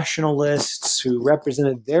nationalists who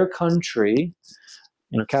represented their country,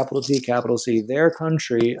 capital T, capital C, their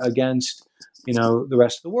country against the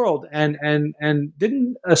rest of the world, and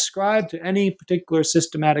didn't ascribe to any particular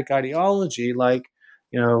systematic ideology like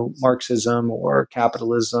Marxism or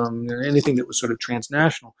capitalism or anything that was sort of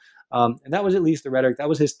transnational. And that was at least the rhetoric. That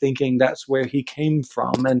was his thinking. That's where he came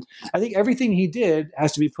from. And I think everything he did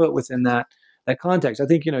has to be put within that context. I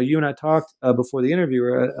think, you and I talked before the interview.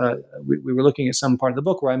 We were looking at some part of the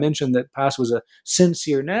book where I mentioned that Paz was a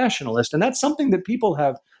sincere nationalist. And that's something that people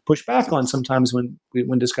have pushed back on sometimes when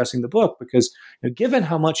discussing the book, because given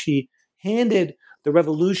how much he handed the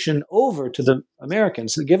revolution over to the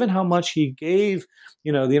Americans, given how much he gave,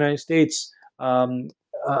 the United States, not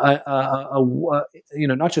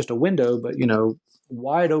just a window, but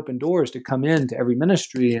wide open doors to come into every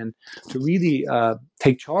ministry and to really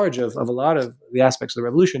take charge of a lot of the aspects of the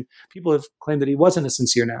revolution. People have claimed that he wasn't a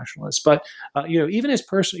sincere nationalist, but even his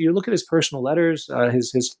personal, you look at his personal letters.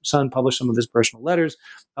 His son published some of his personal letters.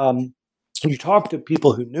 You talk to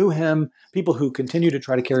people who knew him, people who continue to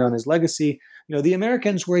try to carry on his legacy. The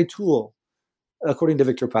Americans were a tool, according to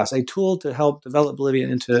Victor Paz, a tool to help develop Bolivia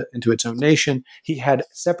into its own nation. He had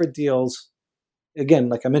separate deals, again,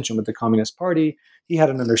 like I mentioned, with the Communist Party. He had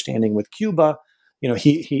an understanding with Cuba.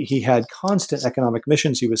 He had constant economic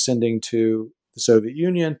missions he was sending to the Soviet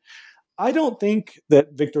Union. I don't think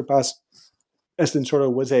that Victor Paz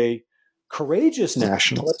Estenssoro was a courageous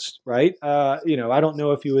nationalist, right? I don't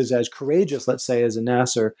know if he was as courageous, let's say, as a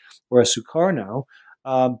Nasser or a Sukarno,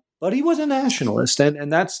 but he was a nationalist,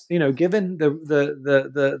 and that's given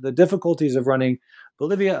the difficulties of running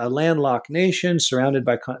Bolivia, a landlocked nation surrounded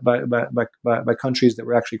by countries that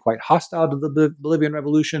were actually quite hostile to the Bolivian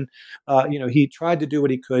Revolution. He tried to do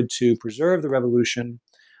what he could to preserve the revolution,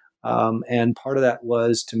 and part of that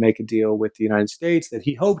was to make a deal with the United States that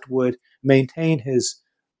he hoped would maintain his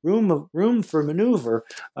room for maneuver,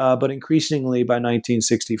 but increasingly by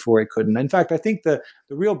 1964 it couldn't. In fact, I think the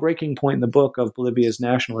real breaking point in the book of Bolivia's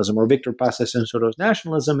nationalism, or Victor Paz Estenssoro's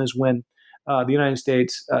nationalism, is when the United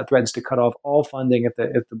States threatens to cut off all funding if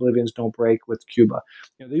the Bolivians don't break with Cuba.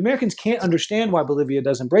 The Americans can't understand why Bolivia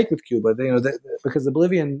doesn't break with Cuba. Because the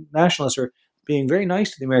Bolivian nationalists are being very nice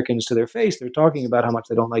to the Americans to their face. They're talking about how much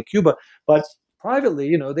they don't like Cuba, but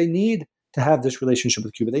privately, they need to have this relationship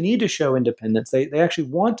with Cuba. They need to show independence. They actually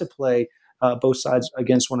want to play both sides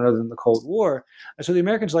against one another in the Cold War. And so the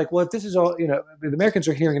Americans are like, well, if this is all, the Americans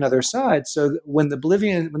are hearing another side. So when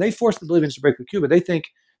they force the Bolivians to break with Cuba, they think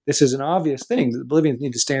this is an obvious thing. The Bolivians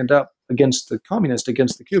need to stand up against the communists,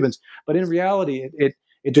 against the Cubans. But in reality, it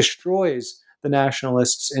destroys the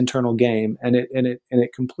nationalists' internal game, and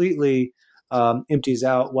it completely empties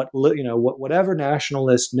out whatever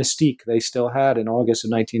nationalist mystique they still had in August of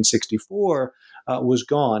 1964 was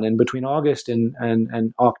gone. And between August and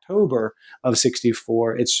October of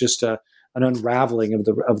 64, it's just an unraveling of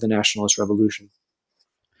the nationalist revolution.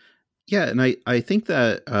 Yeah, and I think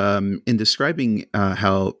that in describing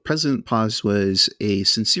how President Paz was a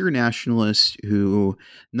sincere nationalist who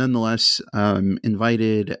nonetheless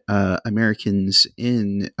invited Americans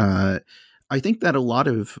in, I think that a lot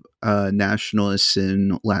of nationalists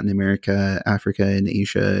in Latin America, Africa, and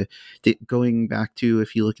Asia, going back to,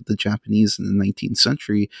 if you look at the Japanese in the 19th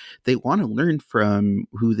century, they want to learn from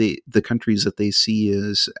the countries that they see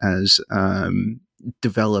as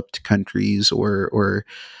developed countries or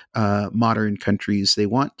modern countries. They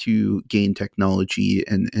want to gain technology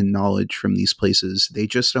and knowledge from these places. They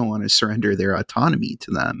just don't want to surrender their autonomy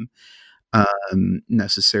to them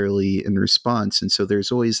necessarily in response. And so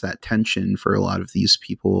there's always that tension for a lot of these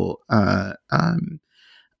people. I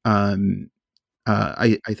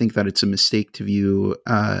think that it's a mistake to view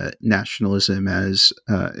nationalism as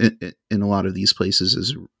in a lot of these places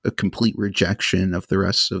as a complete rejection of the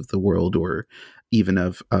rest of the world, or even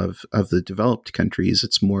of the developed countries.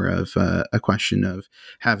 It's more of a question of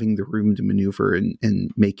having the room to maneuver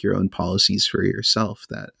and make your own policies for yourself.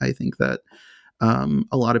 That I think that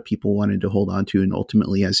a lot of people wanted to hold on to, and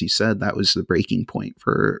ultimately, as you said, that was the breaking point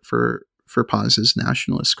for Paz's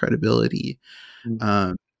nationalist credibility.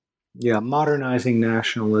 Modernizing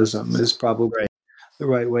nationalism is probably the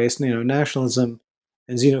right way. It's, nationalism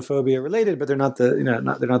and xenophobia are related, but they're not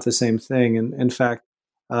the same thing. And in fact,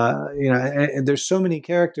 and there's so many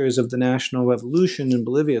characters of the national revolution in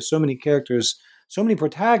Bolivia, so many characters, so many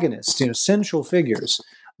protagonists, central figures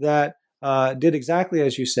that did exactly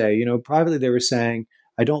as you say. Privately they were saying,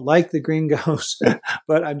 I don't like the gringos,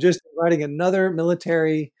 but I'm just inviting another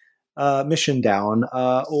military mission down.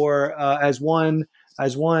 Or as one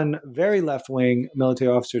very left-wing military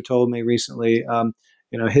officer told me recently,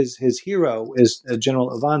 his hero is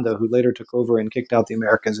General Ovando, who later took over and kicked out the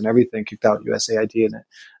Americans and everything, kicked out USAID and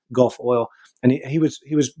Gulf Oil. And he was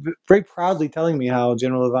very proudly telling me how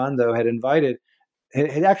General Ovando had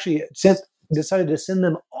actually decided to send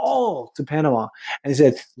them all to Panama. And he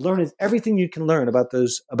said, learn everything you can learn from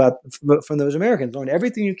those Americans, learn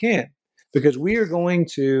everything you can, because we are going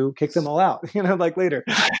to kick them all out, like later.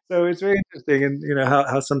 So it's very interesting. And,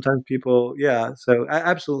 how sometimes people, so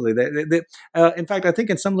absolutely. In fact, I think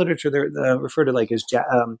in some literature, they're referred to like as, I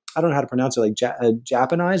don't know how to pronounce it, like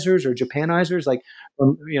Japanizers or Japanizers, like,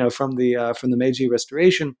 from the Meiji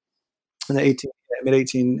Restoration in the mid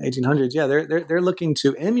 1800s. Yeah, they're looking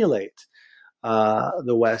to emulate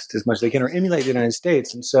the West as much as they can, or emulate the United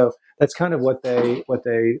States, and so that's kind of what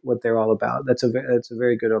they're all about. That's a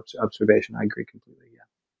very good observation. I agree completely. Yeah.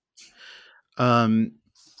 Um,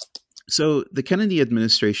 so the Kennedy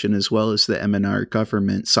administration, as well as the MNR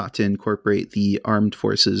government, sought to incorporate the armed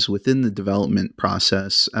forces within the development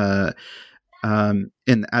process.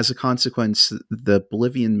 And as a consequence, the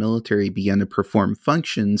Bolivian military began to perform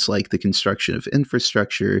functions like the construction of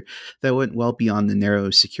infrastructure that went well beyond the narrow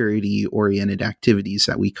security-oriented activities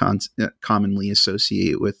that we commonly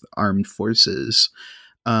associate with armed forces.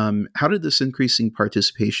 How did this increasing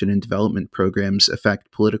participation in development programs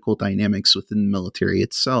affect political dynamics within the military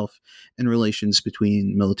itself and relations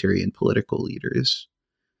between military and political leaders?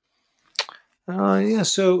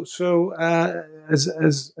 As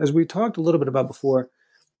we talked a little bit about before,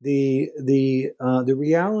 the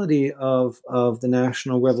reality of the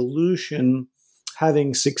national revolution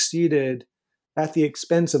having succeeded at the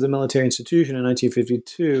expense of the military institution in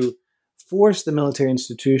 1952 forced the military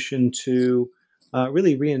institution to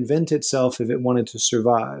really reinvent itself if it wanted to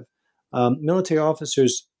survive. Military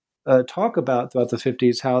officers talk about throughout the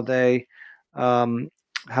 50s how they um,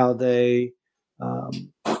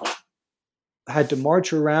 had to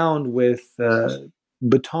march around with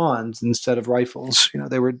batons instead of rifles.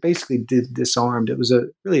 They were basically disarmed. It was a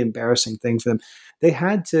really embarrassing thing for them. They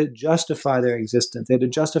had to justify their existence. They had to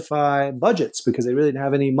justify budgets because they really didn't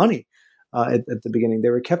have any money at the beginning. They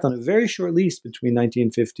were kept on a very short lease between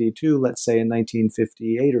 1952, let's say, and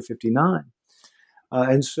 1958 or 59.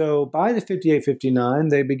 And so by the 58, 59,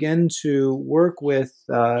 they began to work with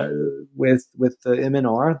the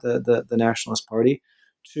MNR, the Nationalist Party,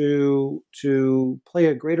 to play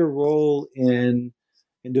a greater role in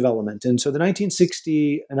development. And so the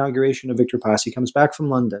 1960 inauguration of Victor Paz, he comes back from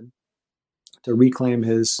London to reclaim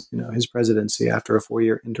his presidency after a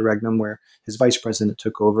 4-year interregnum where his vice president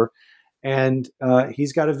took over. And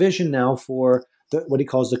he's got a vision now for what he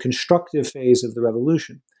calls the constructive phase of the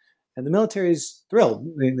revolution. And the military is thrilled.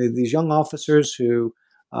 These young officers who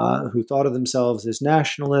thought of themselves as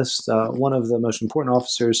nationalists. One of the most important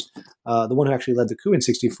officers, the one who actually led the coup in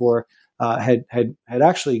 '64, had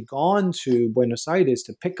actually gone to Buenos Aires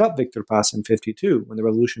to pick up Victor Paz in '52 when the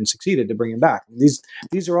revolution succeeded to bring him back.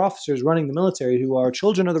 These are officers running the military who are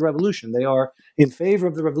children of the revolution. They are in favor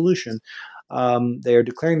of the revolution. They are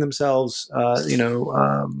declaring themselves,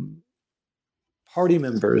 party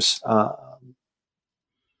members.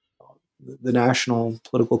 The national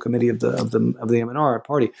political committee of the MNR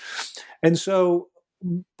party, and so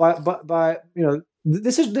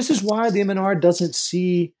this is why the MNR doesn't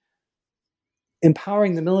see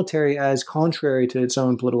empowering the military as contrary to its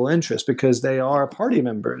own political interests, because they are party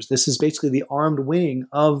members. This is basically the armed wing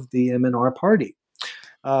of the MNR party.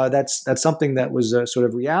 That's something that was a sort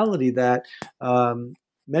of reality that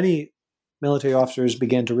many military officers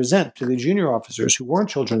began to resent, to the junior officers who weren't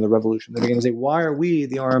children of the revolution. They began to say, "Why are we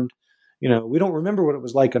the armed? We don't remember what it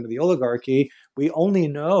was like under the oligarchy. We only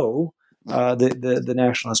know the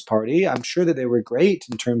Nationalist Party. I'm sure that they were great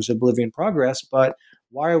in terms of Bolivian progress, but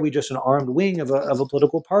why are we just an armed wing of a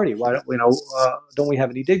political party? Why don't we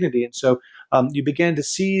have any dignity?" And so you began to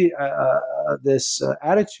see this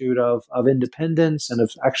attitude of independence and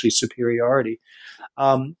of actually superiority.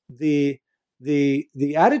 The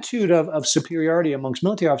attitude of superiority amongst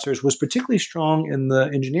military officers was particularly strong in the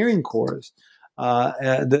engineering corps.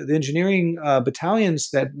 The engineering battalions,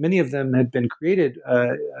 that many of them had been created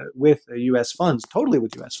with U.S. funds, totally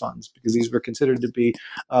with U.S. funds, because these were considered to be,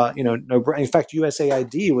 in fact,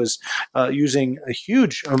 USAID was using a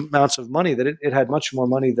huge amounts of money. That it had much more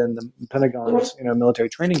money than the Pentagon's military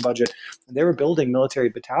training budget, and they were building military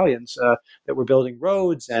battalions that were building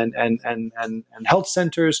roads and health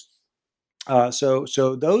centers.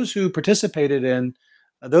 So those who participated in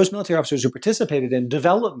those military officers who participated in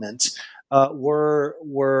development were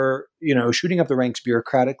shooting up the ranks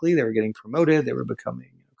bureaucratically. They were getting promoted. They were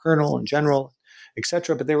becoming colonel and general,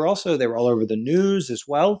 etc. But they were all over the news as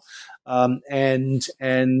well. By the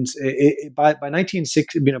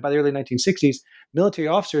early 1960s, military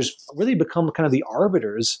officers really become kind of the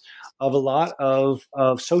arbiters of a lot of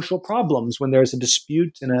social problems. When there's a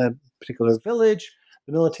dispute in a particular village,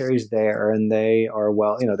 the military's there, and they are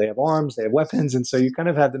they have arms, they have weapons, and so you kind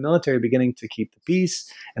of have the military beginning to keep the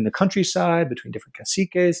peace in the countryside between different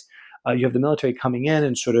caciques. You have the military coming in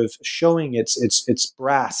and sort of showing its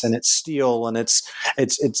brass and its steel and its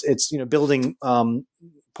building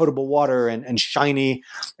potable water and shiny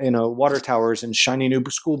water towers and shiny new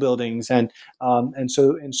school buildings and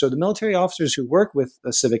so the military officers who work with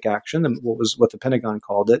civic action, what the Pentagon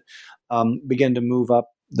called it, began to move up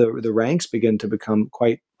the ranks, begin to become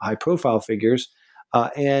quite high profile figures,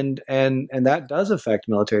 and that does affect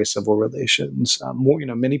military civil relations.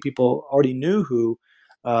 Many people already knew who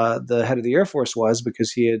the head of the Air Force was,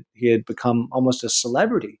 because he had become almost a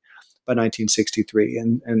celebrity by 1963,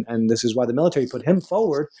 and this is why the military put him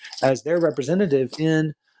forward as their representative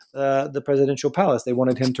in the presidential palace. They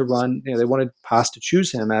wanted him to run. They wanted Paz to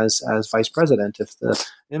choose him as vice president. If the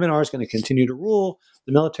MNR is going to continue to rule,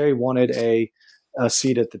 the military wanted a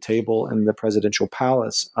seat at the table in the presidential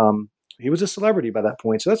palace. He was a celebrity by that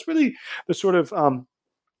point, so that's really the sort of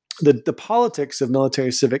the politics of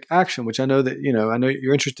military civic action, which I know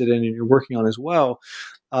you're interested in and you're working on as well.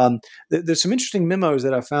 There's some interesting memos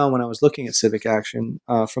that I found when I was looking at civic action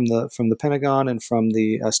from the Pentagon and from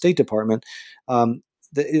the State Department.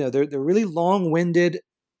 They're really long-winded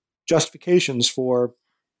justifications for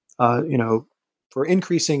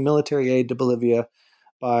increasing military aid to Bolivia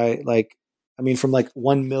by from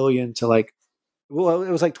 1 million to it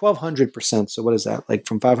was 1,200%. So what is that?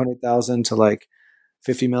 From 500,000 to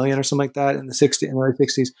 50 million or something like that in the early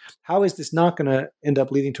 60s. How is this not going to end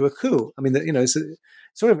up leading to a coup? I mean, it's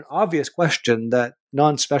sort of an obvious question that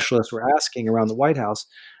non-specialists were asking around the White House.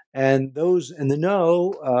 And those in the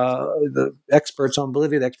know, the experts on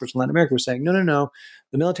Bolivia, the experts in Latin America were saying, no,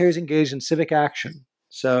 the military is engaged in civic action.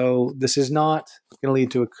 So this is not going to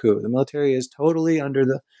lead to a coup. The military is totally under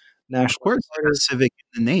the national. Of course, there's civic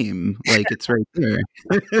in the name. It's right there.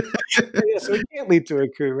 Yeah, so it can't lead to a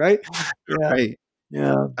coup, right? Yeah. Right.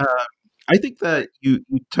 Yeah. I think that you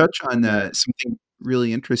touch on something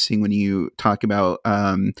really interesting when you talk about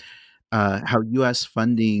how U.S.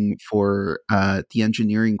 funding for the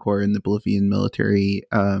engineering corps in the Bolivian military.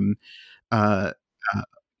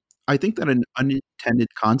 I think that an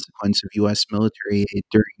unintended consequence of U.S. military aid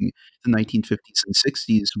during the 1950s and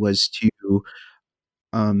 60s was to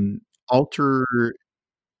alter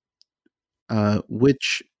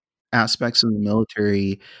which aspects of the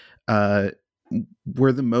military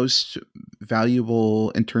were the most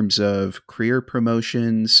valuable in terms of career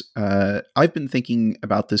promotions. I've been thinking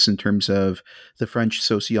about this in terms of the French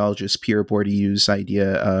sociologist Pierre Bourdieu's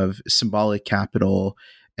idea of symbolic capital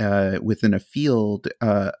within a field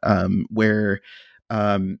where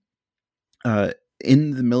in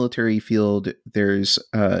the military field, there's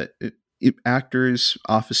actors,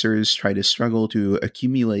 officers try to struggle to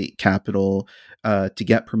accumulate capital to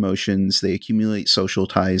get promotions. They accumulate social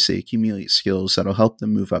ties, they accumulate skills that'll help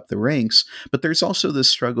them move up the ranks. But there's also this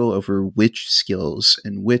struggle over which skills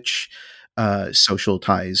and which social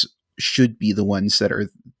ties should be the ones that are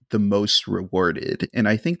the most rewarded. And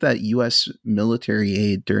I think that U.S. military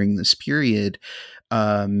aid during this period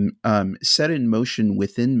set in motion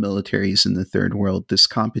within militaries in the third world this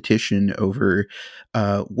competition over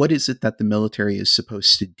what is it that the military is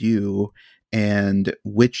supposed to do and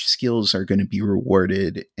which skills are going to be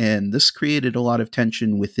rewarded. And this created a lot of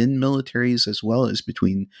tension within militaries as well as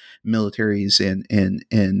between militaries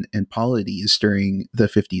and polities during the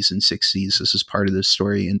 50s and 60s. This is part of the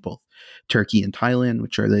story in both Turkey and Thailand,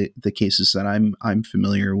 which are the cases that I'm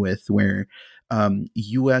familiar with, where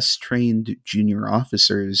U.S. trained junior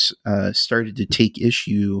officers started to take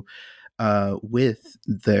issue with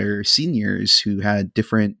their seniors who had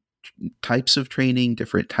different types of training,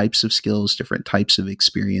 different types of skills, different types of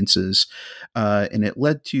experiences, and it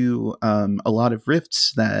led to a lot of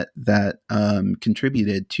rifts that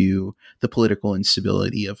contributed to the political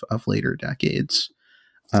instability of later decades.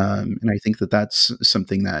 And I think that that's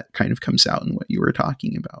something that kind of comes out in what you were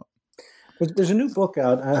talking about. There's a new book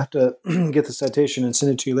out. I have to get the citation and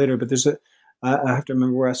send it to you later. But I have to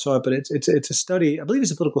remember where I saw it. But it's a study. I believe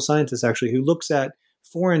it's a political scientist actually who looks at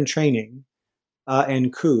foreign training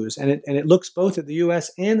and coups, and it looks both at the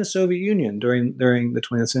U.S. and the Soviet Union during the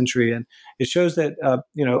 20th century, and it shows that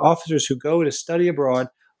officers who go to study abroad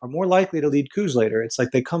are more likely to lead coups later. It's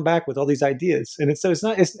like they come back with all these ideas, and it's not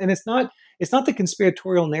the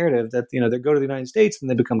conspiratorial narrative that they go to the United States and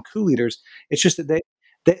they become coup leaders. It's just that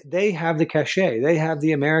they have the cachet, they have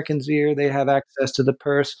the American's ear, they have access to the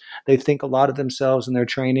purse, they think a lot of themselves in their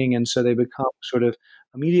training, and so they become sort of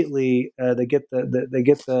immediately they get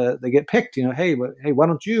picked. Hey, why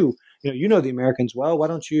don't you the Americans well? Why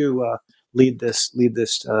don't you lead this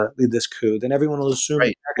coup? Then everyone will assume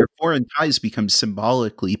right. Their foreign ties become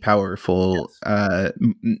symbolically powerful. Yes.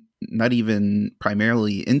 Not even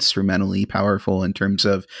primarily instrumentally powerful in terms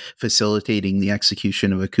of facilitating the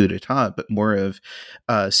execution of a coup d'etat, but more of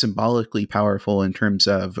symbolically powerful in terms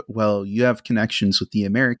of, well, you have connections with the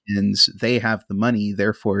Americans, they have the money,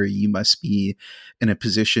 therefore you must be in a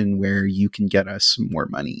position where you can get us more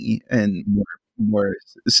money and more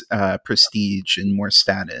prestige and more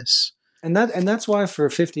status. And that's why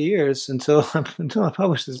for 50 years until I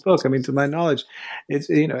published this book, I mean, to my knowledge,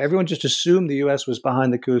 it's everyone just assumed the U.S. was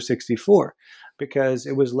behind the coup of '64 because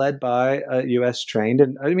it was led by a U.S. trained,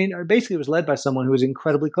 and basically it was led by someone who was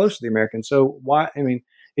incredibly close to the Americans. So why? I mean,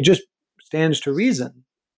 it just stands to reason.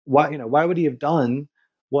 Why would he have done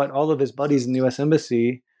what all of his buddies in the U.S.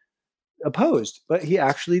 Embassy opposed? But he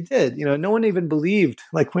actually did. No one even believed,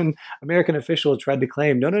 like when American officials tried to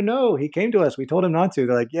claim, no, he came to us, we told him not to.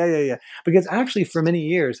 They're like, yeah, because actually for many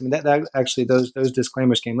years, I mean, that actually those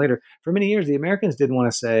disclaimers came later. For many years, the Americans didn't want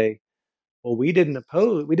to say, well, we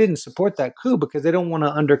didn't support that coup, because they don't want to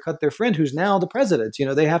undercut their friend who's now the president.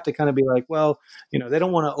 They have to kind of be like, well, they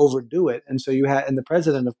don't want to overdo it. And so and the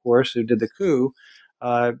president, of course, who did the coup,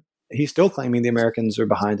 he's still claiming the Americans are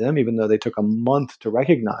behind him, even though they took a month to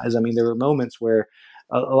recognize. I mean, there were moments where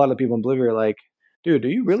a lot of people in Bolivia are like, dude, do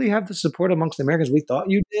you really have the support amongst the Americans? We thought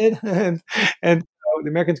you did. and the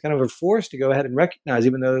Americans kind of are forced to go ahead and recognize,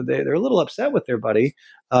 even though they're a little upset with their buddy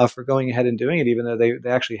for going ahead and doing it, even though they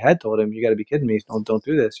actually had told him, you got to be kidding me, don't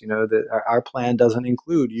do this. That our plan doesn't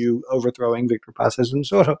include you overthrowing Victor Paz and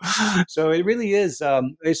Soto. So it really is.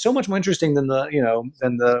 It's so much more interesting than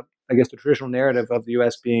the I guess the traditional narrative of the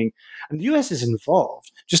U.S. being, and the U.S. is involved,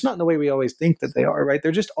 just not in the way we always think that they are, right?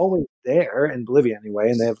 They're just always there in Bolivia anyway,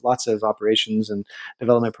 and they have lots of operations and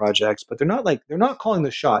development projects, but they're not calling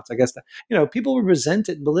the shots. I guess that, people would resent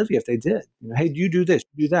it in Bolivia if they did. Hey, you do this,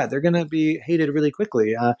 you do that. They're going to be hated really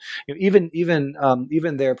quickly.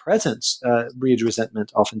 Even their presence breeds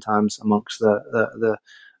resentment oftentimes amongst the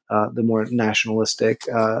more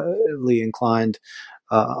nationalistically inclined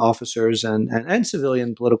officers and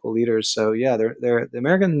civilian political leaders. So yeah, the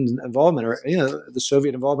American involvement, or the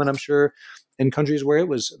Soviet involvement, I'm sure, in countries where it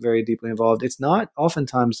was very deeply involved, it's not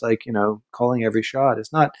oftentimes like calling every shot.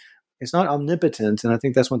 It's not omnipotent, and I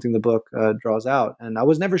think that's one thing the book draws out. And I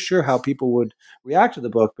was never sure how people would react to the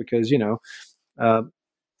book, because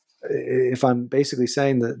if I'm basically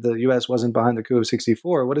saying that the U.S. wasn't behind the coup of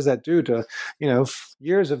 '64, what does that do to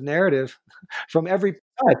years of narrative from every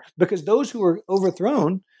side? Because those who were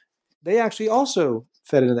overthrown, they actually also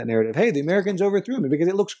fed into that narrative. Hey, the Americans overthrew me, because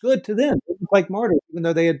it looks good to them. They look like martyrs, even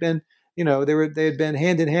though they had been they had been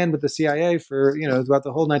hand in hand with the CIA for throughout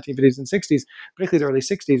the whole 1950s and 60s, particularly the early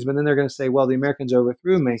 60s. But then they're going to say, well, the Americans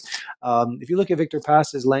overthrew me. If you look at Victor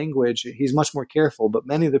Paz's language, he's much more careful. But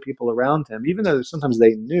many of the people around him, even though sometimes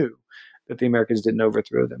they knew that the Americans didn't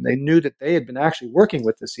overthrow them, they knew that they had been actually working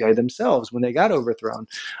with the CIA themselves when they got overthrown.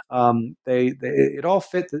 It all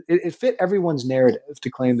fit. It fit everyone's narrative to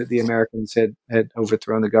claim that the Americans had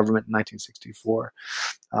overthrown the government in 1964.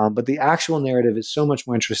 But the actual narrative is so much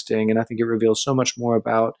more interesting, and I think it reveals so much more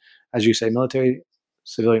about, as you say,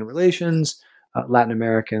 military-civilian relations, Latin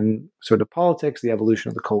American sort of politics, the evolution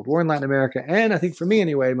of the Cold War in Latin America, and I think for me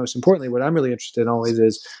anyway, most importantly, what I'm really interested in always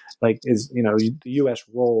is the U.S.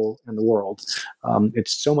 role in the world.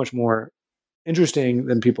 It's so much more interesting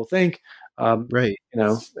than people think. Right.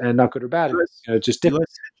 And not good or bad. It's just different.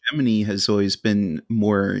 U.S. hegemony has always been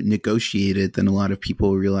more negotiated than a lot of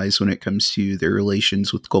people realize when it comes to their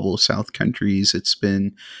relations with global South countries. It's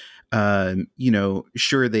been,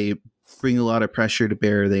 sure, they bring a lot of pressure to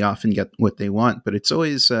bear. They often get what they want, but it's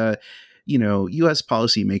always, U.S.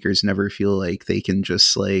 policymakers never feel like they can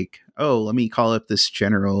just let me call up this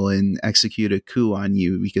general and execute a coup on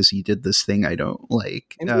you because he did this thing I don't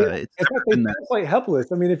like. In fact, they're quite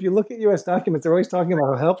helpless. I mean, if you look at U.S. documents, they're always talking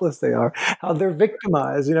about how helpless they are, how they're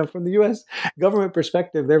victimized. From the U.S. government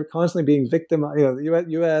perspective, they're constantly being victimized. The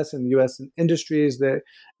U.S. and the U.S. industries, that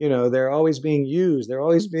they're always being used. They're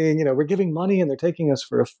always being, we're giving money and they're taking us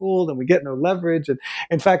for a fool, and we get no leverage. And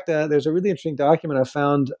in fact, there's a really interesting document I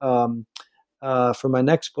found. For my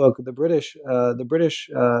next book, the British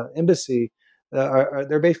embassy,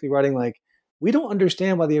 they're basically writing like, we don't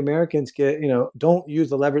understand why the Americans don't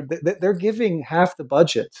use the leverage. They're giving half the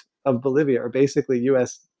budget of Bolivia, or basically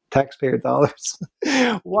U.S. taxpayer dollars.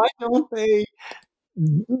 Why don't they,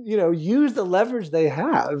 use the leverage they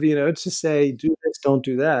have, to say, do this, don't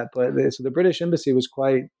do that. But so the British embassy was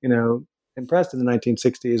quite, impressed in the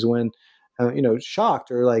 1960s when,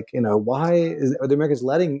 shocked, or why are the Americans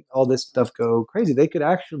letting all this stuff go crazy? They could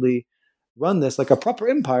actually run this like a proper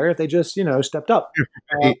empire if they just, stepped up.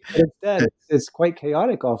 But instead, it's quite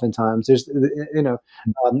chaotic oftentimes. There's,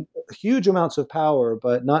 huge amounts of power,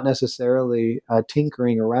 but not necessarily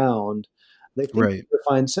tinkering around. They think right. to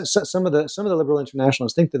find some of the liberal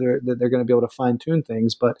internationalists think that they're going to be able to fine tune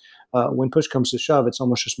things, but when push comes to shove, it's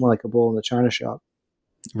almost just more like a bull in the china shop.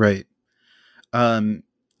 Right. And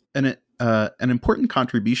An important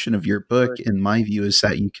contribution of your book, in my view, is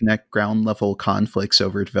that you connect ground level conflicts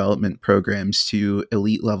over development programs to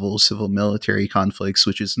elite level civil military conflicts,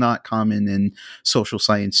 which is not common in social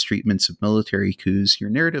science treatments of military coups.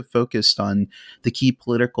 Your narrative focused on the key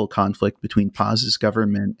political conflict between Paz's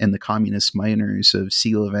government and the communist miners of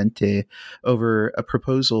Silvente over a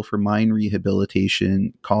proposal for mine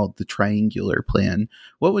rehabilitation called the Triangular Plan.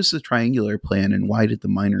 What was the Triangular Plan, and why did the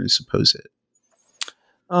miners oppose it?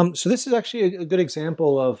 So this is actually a good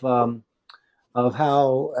example of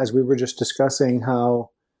how, as we were just discussing,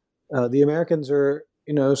 how the Americans are,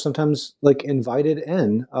 sometimes like invited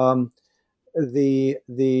in. The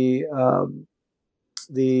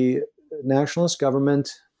nationalist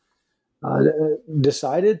government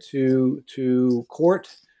decided to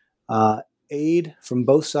court aid from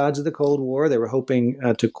both sides of the Cold War. They were hoping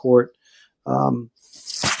to court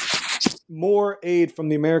more aid from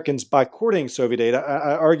the Americans by courting Soviet aid.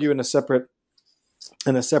 I argue in a separate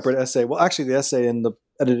essay. Well, actually, the essay in the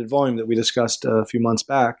edited volume that we discussed a few months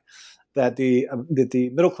back, that the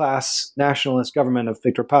middle class nationalist government of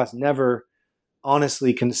Victor Paz never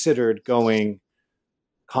honestly considered going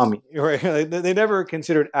commune. Right? They never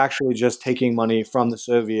considered actually just taking money from the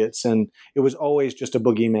Soviets, and it was always just a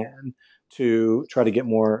boogeyman to try to get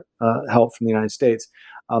more help from the United States.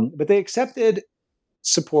 But they accepted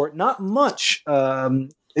support, not much.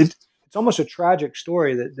 It's almost a tragic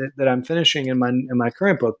story that I'm finishing in my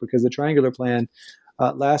current book, because the Triangular Plan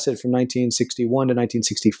lasted from 1961 to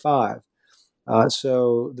 1965.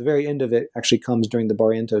 So the very end of it actually comes during the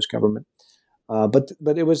Barrientos government. But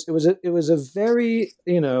it was a very,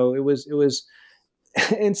 it was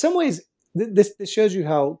in some ways. This shows you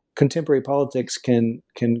how contemporary politics can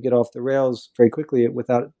get off the rails very quickly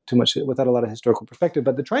without a lot of historical perspective.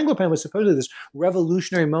 But the Triangular Plan was supposedly this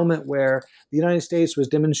revolutionary moment where the United States was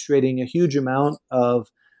demonstrating a huge amount of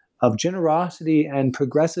generosity and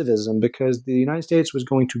progressivism, because the United States was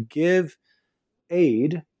going to give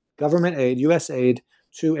aid, government aid, U.S. aid,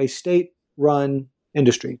 to a state-run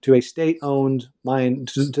industry, to a state-owned mine,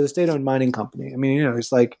 to the state-owned mining company. I mean,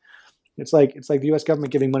 it's like the U.S.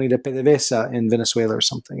 government giving money to PDVSA in Venezuela or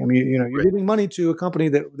something. I mean, you're giving money to a company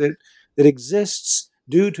that exists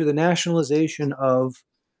due to the nationalization of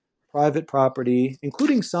private property,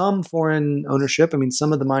 including some foreign ownership. I mean,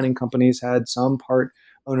 some of the mining companies had some part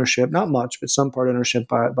ownership, not much, but some part ownership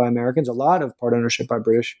by Americans, a lot of part ownership by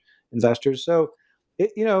British investors. So,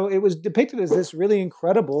 it was depicted as this really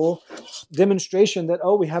incredible demonstration that,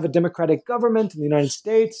 we have a democratic government in the United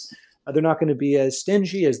States. They're not going to be as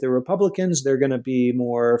stingy as the Republicans. They're going to be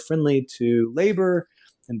more friendly to labor.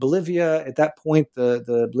 In Bolivia, at that point,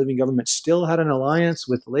 the Bolivian government still had an alliance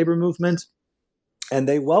with the labor movement, and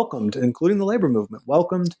they welcomed, including the labor movement,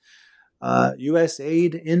 U.S.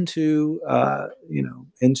 aid into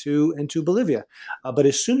Bolivia. But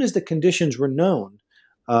as soon as the conditions were known,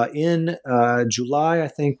 in July, I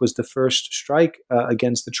think, was the first strike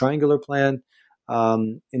against the Triangular Plan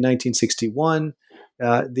in 1961.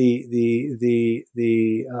 The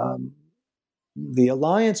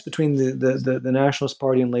alliance between the Nationalist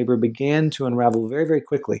Party and Labor began to unravel very, very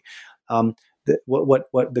quickly.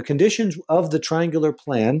 What the conditions of the Triangular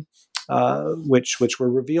Plan, which were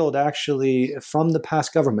revealed actually from the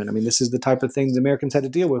past government. I mean, this is the type of thing the Americans had to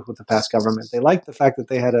deal with the past government. They liked the fact that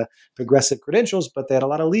they had a progressive credentials, but they had a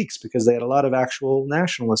lot of leaks because they had a lot of actual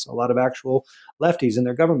nationalists, a lot of actual lefties in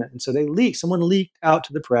their government. And so someone leaked out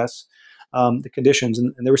to the press the conditions,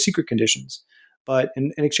 and there were secret conditions. But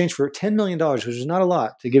in exchange for $10 million, which is not a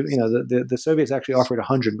lot to give, the Soviets actually offered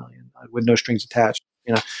 $100 million with no strings attached.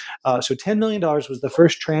 So $10 million was the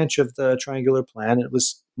first tranche of the Triangular Plan. It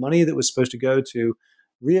was money that was supposed to go to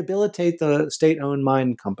rehabilitate the state-owned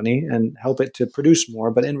mine company and help it to produce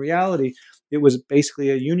more. But in reality, it was basically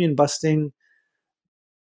a union-busting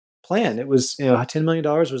plan. It was, $10 million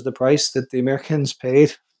was the price that the Americans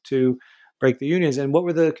paid to break the unions. And what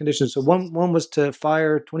were the conditions? So one was to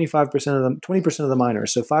fire 20% of the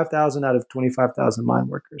miners. So 5,000 out of 25,000 mine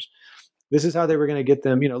workers. This is how they were going to get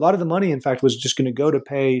them. A lot of the money, in fact, was just going to go to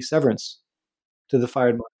pay severance to the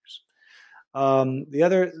fired miners. The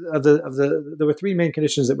other there were three main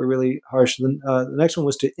conditions that were really harsh. The next one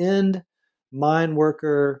was to end mine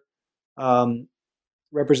worker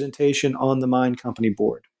representation on the mine company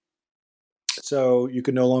board. So you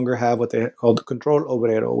could no longer have what they called the control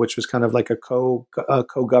obrero, which was kind of like a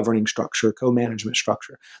co-governing structure, co-management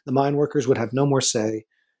structure. The mine workers would have no more say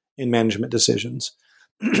in management decisions.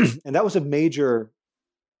 And that was a major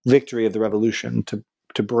victory of the revolution to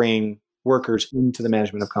bring workers into the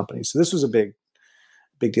management of companies. So this was a big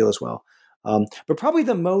deal as well. But probably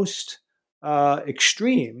the most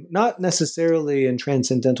extreme, not necessarily in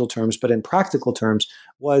transcendental terms, but in practical terms,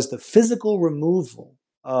 was the physical removal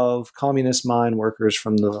of communist mine workers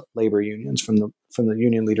from the labor unions, from the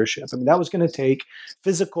union leadership. I mean, that was going to take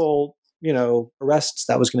physical, arrests.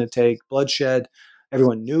 That was going to take bloodshed.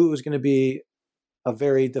 Everyone knew it was going to be a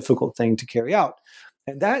very difficult thing to carry out.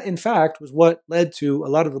 And that, in fact, was what led to a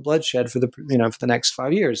lot of the bloodshed for the next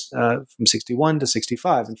 5 years, from 61 to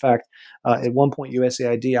 65. In fact, at one point,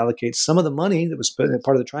 USAID allocates some of the money that was part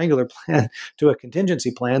of the Triangular Plan to a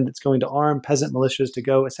contingency plan that's going to arm peasant militias to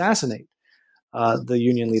go assassinate the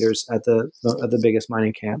union leaders at the biggest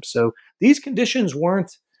mining camps. So these conditions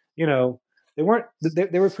weren't, they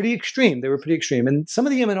were pretty extreme. They were pretty extreme, and some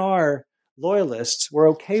of the MNR loyalists were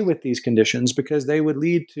okay with these conditions because they would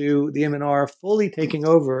lead to the MNR fully taking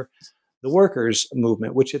over the workers'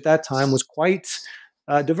 movement, which at that time was quite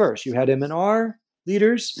diverse. You had MNR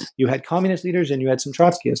leaders, you had communist leaders, and you had some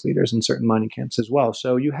Trotskyist leaders in certain mining camps as well.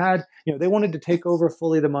 So you had, they wanted to take over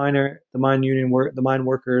fully the mine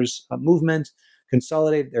workers movement,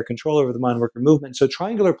 consolidate their control over the mine worker movement. So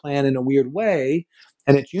Triangular Plan, in a weird way,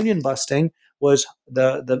 and its union busting was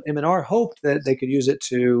the MNR hoped that they could use it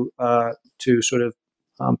to sort of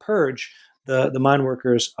purge the mine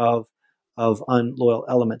workers of unloyal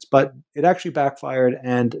elements. But it actually backfired,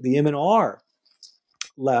 and the MNR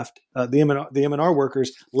left. The MNR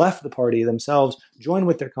workers left the party themselves, joined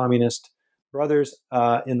with their communist brothers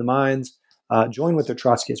in the mines, joined with their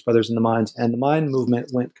Trotskyist brothers in the mines, and the mine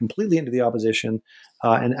movement went completely into the opposition.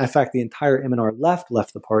 And in fact, the entire MNR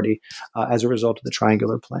left the party as a result of the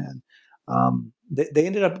Triangular Plan. They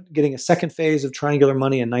ended up getting a second phase of Triangular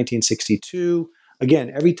Money in 1962.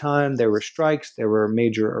 Again, every time there were strikes, there were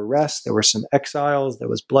major arrests, there were some exiles, there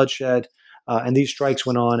was bloodshed, and these strikes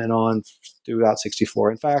went on and on throughout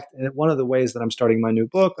 64. In fact, one of the ways that I'm starting my new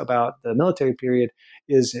book about the military period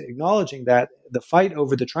is acknowledging that the fight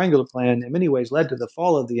over the Triangular Plan in many ways led to the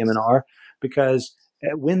fall of the MNR, because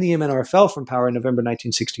when the MNR fell from power in November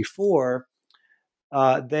 1964,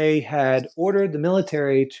 they had ordered the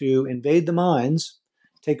military to invade the mines,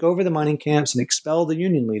 take over the mining camps, and expel the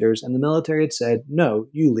union leaders. And the military had said, "No,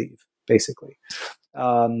 you leave," basically.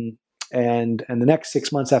 And the next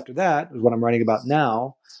 6 months after that is what I'm writing about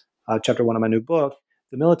now, chapter 1 of my new book.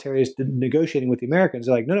 The military is negotiating with the Americans.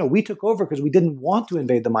 They're like, "No, we took over because we didn't want to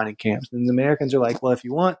invade the mining camps." And the Americans are like, "Well, if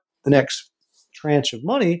you want the next tranche of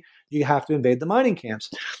money, you have to invade the mining camps."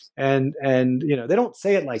 And they don't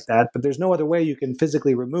say it like that, but there's no other way you can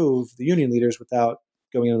physically remove the union leaders without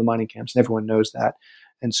going into the mining camps, and everyone knows that.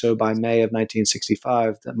 And so by May of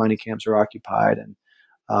 1965, the mining camps are occupied,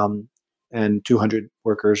 and 200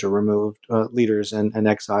 workers are removed, leaders and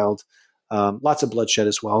exiled. Lots of bloodshed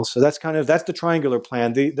as well. So that's the Triangular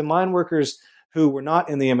Plan. The mine workers who were not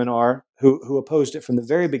in the MNR, who opposed it from the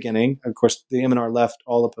very beginning. Of course, the MNR left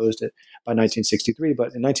all opposed it by 1963.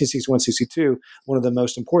 But in 1961-62, one of the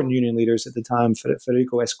most important union leaders at the time,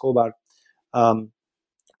 Federico Escobar,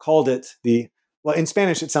 called it in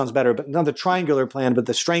Spanish it sounds better, but not the Triangular Plan, but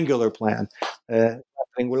the Strangular Plan.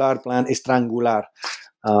 Triangular Plan Estrangular,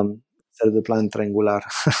 instead of the Plan Triangular.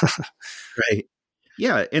 Right.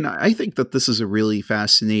 Yeah, and I think that this is a really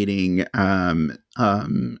fascinating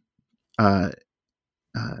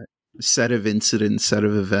set of incidents, set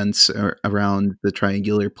of events around the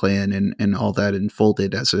Triangular Plan and all that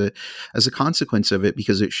unfolded as a consequence of it,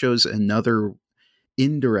 because it shows another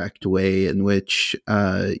indirect way in which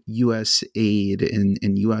U.S. aid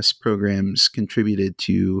and U.S. programs contributed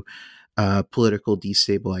to political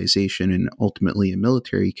destabilization and ultimately a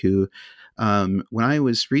military coup. When I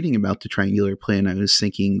was reading about the Triangular Plan, I was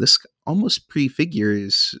thinking this almost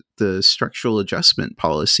prefigures the structural adjustment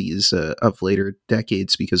policies of later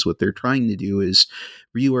decades, because what they're trying to do is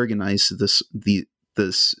reorganize this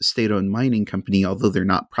state-owned mining company, although they're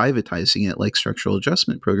not privatizing it like structural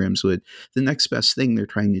adjustment programs would. The next best thing they're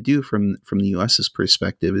trying to do from the U.S.'s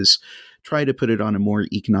perspective is try to put it on a more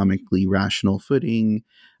economically rational footing,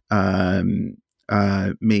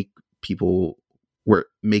 make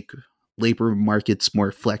labor markets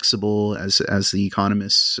more flexible, as the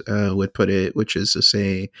economists would put it, which is to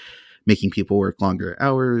say, making people work longer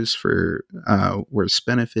hours for worse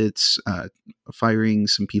benefits, firing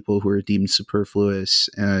some people who are deemed superfluous,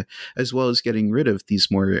 as well as getting rid of these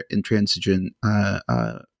more intransigent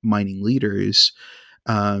mining leaders.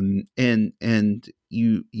 And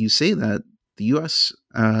you say that the U.S.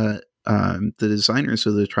 The designers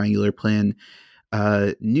of the Triangular Plan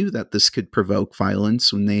knew that this could provoke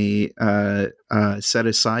violence when they set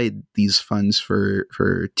aside these funds for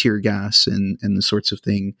tear gas and the sorts of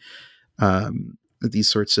thing, these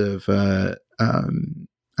sorts of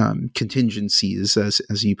contingencies,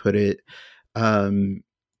 as you put it. Um,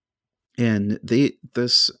 and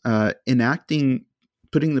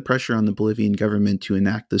putting the pressure on the Bolivian government to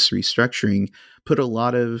enact this restructuring put a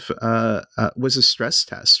lot of was a stress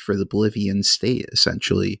test for the Bolivian state,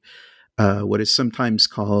 essentially. What is sometimes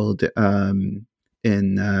called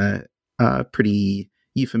in pretty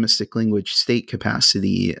euphemistic language, state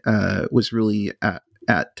capacity, was really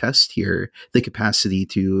at test here. The capacity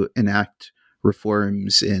to enact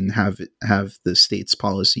reforms and have the state's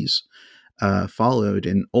policies followed,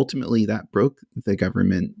 and ultimately that broke the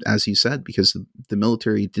government, as you said, because the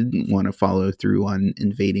military didn't want to follow through on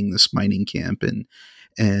invading this mining camp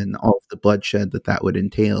and all of the bloodshed that would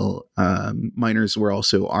entail. Miners were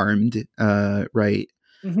also armed, right?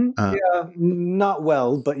 Yeah, not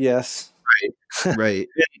well, but yes. Right.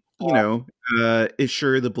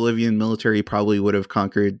 Sure, the Bolivian military probably would have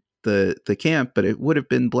conquered the camp, but it would have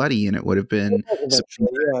been bloody and it would have been Eventually,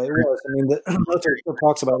 yeah, it was. I mean, the military still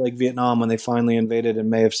talks about like Vietnam when they finally invaded in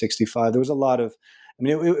May of '65. There was a lot of, I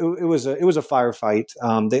mean, it was a firefight.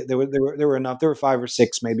 There were enough. There were 5 or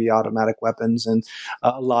 6 maybe automatic weapons and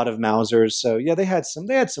a lot of Mausers. So yeah, they had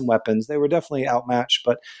some weapons. They were definitely outmatched.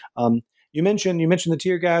 But you mentioned the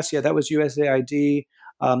tear gas. Yeah, that was USAID.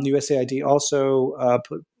 USAID also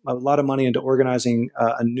put a lot of money into organizing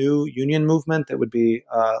a new union movement that would be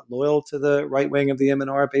loyal to the right wing of the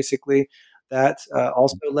MNR, basically. That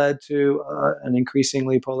also led to an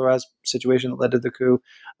increasingly polarized situation that led to the coup.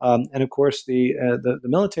 And of course, the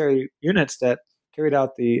military units that carried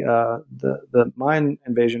out the mine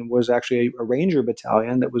invasion was actually a ranger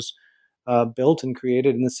battalion that was built and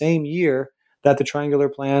created in the same year that the Triangular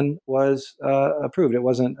Plan was approved. It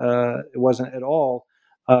wasn't at all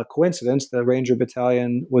coincidence. The Ranger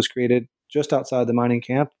Battalion was created just outside the mining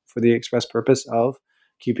camp for the express purpose of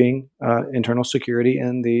keeping internal security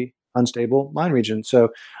in the unstable mine region.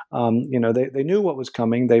 So, they knew what was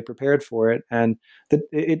coming. They prepared for it, and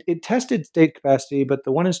it tested state capacity. But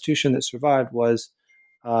the one institution that survived was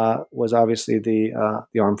obviously the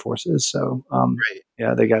armed forces. So, right.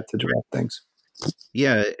 yeah, they got to direct things.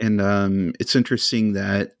 Yeah, and it's interesting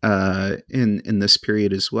that in this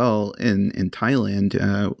period as well, in Thailand,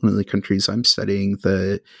 one of the countries I'm studying,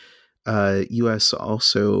 the U.S.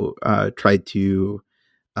 also tried to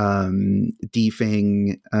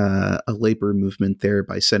defang a labor movement there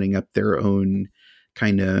by setting up their own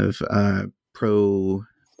kind of pro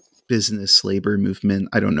business labor movement.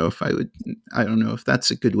 I don't know if that's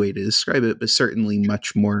a good way to describe it, but certainly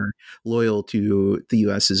much more loyal to the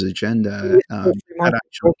US's agenda. That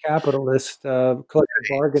actually, Capitalist collective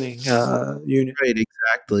bargaining union. right,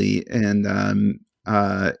 exactly. And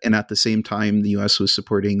at the same time, the U.S. was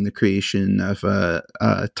supporting the creation of a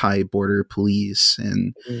Thai border police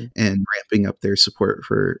Mhm. and ramping up their support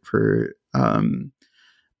for um,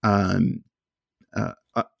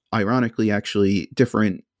 ironically, actually,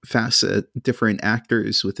 different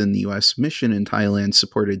actors within the U.S. mission in Thailand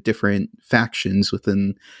supported different factions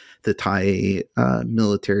within the Thai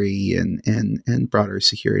military and broader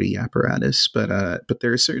security apparatus. But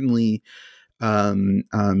there are certainly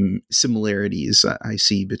similarities I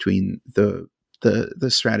see between the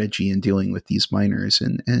strategy in dealing with these miners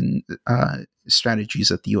and strategies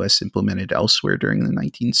that the U.S. implemented elsewhere during the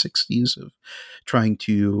 1960s of trying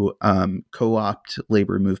to co-opt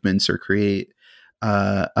labor movements or create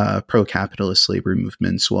pro-capitalist labor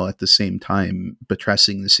movements while at the same time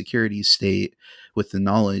buttressing the security state with the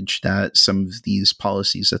knowledge that some of these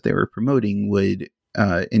policies that they were promoting would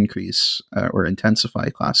increase or intensify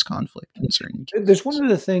class conflict in certain There's cases. one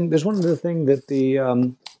other thing that the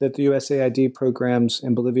USAID programs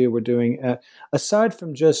in Bolivia were doing, aside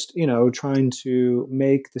from just trying to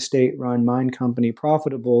make the state-run mine company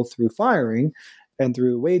profitable through firing and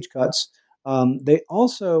through wage cuts. They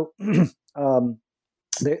also um,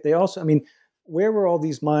 they also, I mean, where were all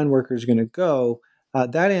these mine workers going to go?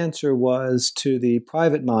 That answer was to the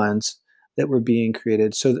private mines that were being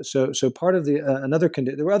created. So part of there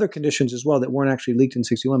were other conditions as well that weren't actually leaked in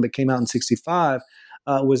 '61, but came out in '65.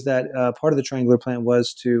 Was that part of the Triangular Plan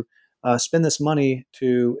was to spend this money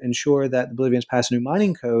to ensure that the Bolivians pass a new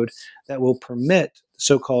mining code that will permit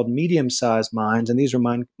so-called medium-sized mines, and these are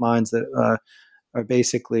mines that are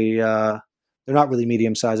basically they're not really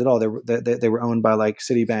medium sized at all. They were owned by like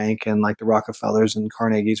Citibank and like the Rockefellers and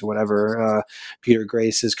Carnegie's or whatever, Peter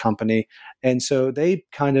Grace's company, and so they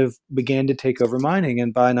kind of began to take over mining.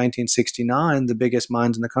 And by 1969, the biggest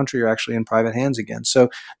mines in the country are actually in private hands again. So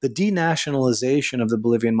the denationalization of the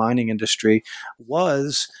Bolivian mining industry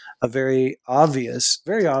was a very obvious,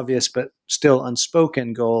 but still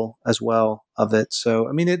unspoken goal as well of it. So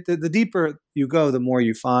I mean, the deeper you go, the more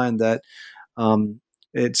you find that um,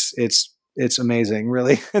 it's it's amazing,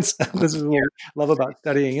 really. This is what we love about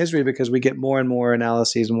studying history, because we get more and more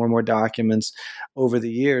analyses and more documents over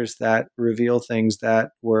the years that reveal things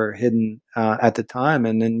that were hidden at the time,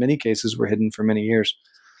 and in many cases were hidden for many years.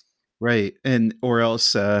 Right. And or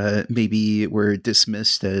else maybe we're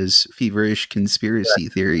dismissed as feverish conspiracy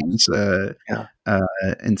theories Yeah.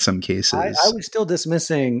 in some I cases. was still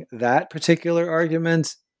dismissing that particular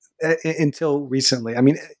argument until recently. I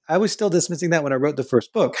mean, I was still dismissing that when I wrote the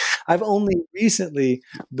first book. I've only recently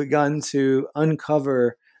begun to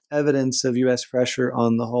uncover evidence of U.S. pressure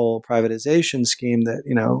on the whole privatization scheme that,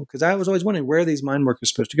 because I was always wondering where are these mine workers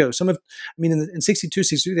supposed to go. In 62,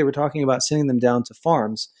 63, they were talking about sending them down to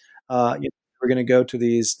farms. We're going to go to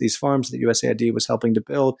these farms that USAID was helping to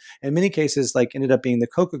build. In many cases, like ended up being the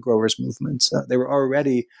coca growers movements. They were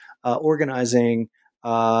already organizing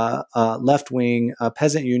left-wing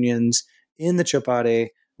peasant unions in the Chapare,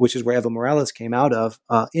 which is where Evo Morales came out of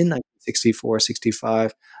in 1964,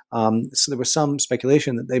 65. So there was some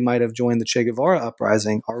speculation that they might have joined the Che Guevara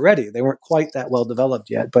uprising already. They weren't quite that well developed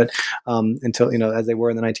yet, but until, as they were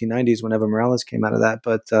in the 1990s when Evo Morales came out of that.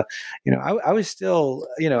 But, I was still,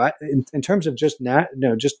 in terms of just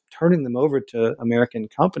turning them over to American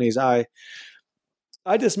companies, I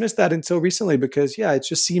dismissed that until recently because, it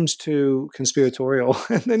just seems too conspiratorial.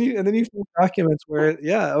 and then you find documents where,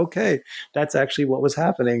 okay, that's actually what was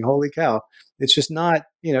happening. Holy cow! It's just not,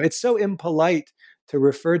 it's so impolite to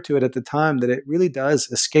refer to it at the time that it really does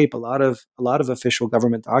escape a lot of official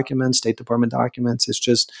government documents, State Department documents.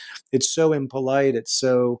 It's so impolite. It's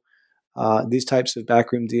so these types of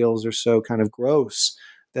backroom deals are so kind of gross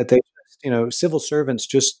that they, civil servants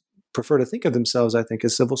just prefer to think of themselves, I think,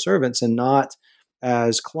 as civil servants and not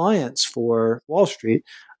as clients for Wall Street.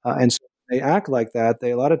 And so they act like that.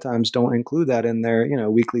 They a lot of times don't include that in their,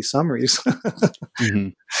 weekly summaries. Mm-hmm.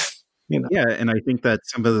 Yeah, and I think that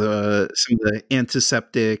some of the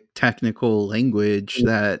antiseptic technical language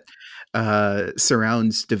that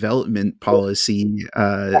surrounds development policy,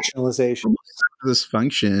 nationalization, this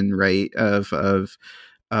function, right, of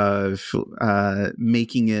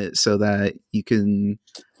making it so that you can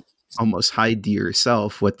almost hide to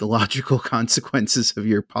yourself what the logical consequences of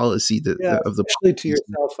your policy of the especially to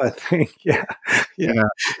yourself, I think.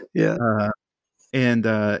 Yeah. And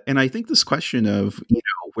I think this question of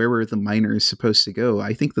where were the miners supposed to go,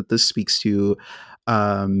 I think that this speaks to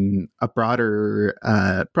a broader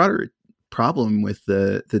problem with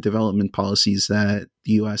the development policies that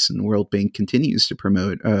the U.S. and the World Bank continues to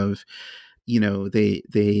promote. Of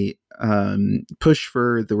they push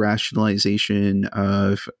for the rationalization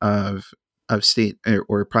of state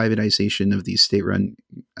or privatization of these state-run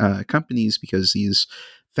companies because these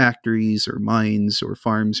factories or mines or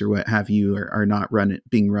farms or what have you are not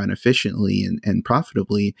being run efficiently and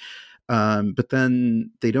profitably. But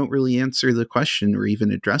then they don't really answer the question or even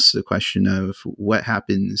address the question of what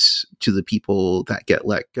happens to the people that get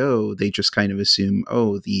let go. They just kind of assume,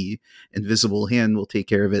 the invisible hand will take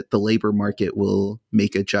care of it. The labor market will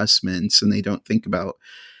make adjustments, and they don't think about,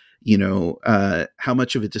 how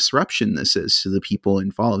much of a disruption this is to the people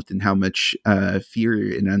involved and how much fear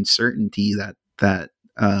and uncertainty that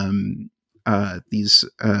these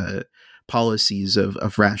policies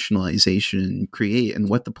of rationalization create, and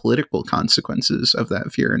what the political consequences of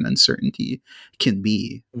that fear and uncertainty can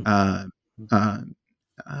be, and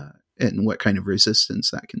what kind of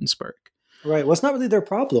resistance that can spark. Right. Well, it's not really their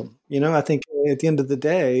problem. I think at the end of the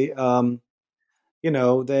day,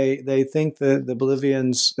 they think that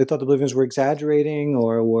they thought the Bolivians were exaggerating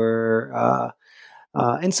or were,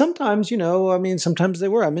 and sometimes, sometimes they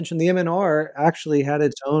were. I mentioned the MNR actually had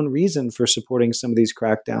its own reason for supporting some of these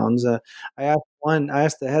crackdowns. I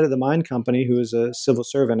asked the head of the mine company, who is a civil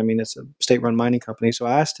servant. I mean, it's a state-run mining company. So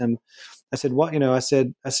I asked him, I said, what, I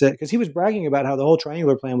said, because he was bragging about how the whole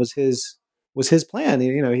triangular plan was his plan.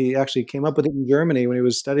 He actually came up with it in Germany when he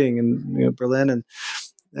was studying in Berlin and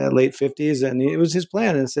late 50s, and it was his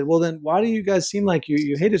plan. And I said, well, then why do you guys seem like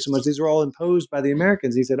you hate it so much? These were all imposed by the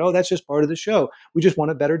Americans. He said, that's just part of the show. We just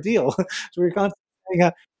want a better deal. So we're constantly saying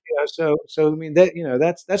how, so I mean,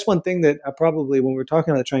 that, that's one thing that I probably, when we're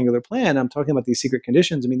talking about the triangular plan, I'm talking about these secret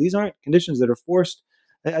conditions. I mean, these aren't conditions that are forced.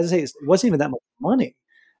 As I say, it wasn't even that much money.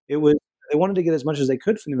 It was, they wanted to get as much as they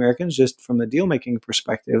could from the Americans, just from the deal making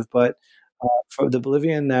perspective. But for the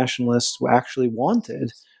Bolivian nationalists who actually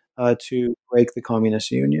wanted to break the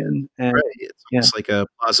communist union. And right. It's almost like a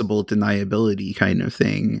plausible deniability kind of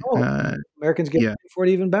thing. Americans get paid for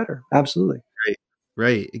it even better. Absolutely.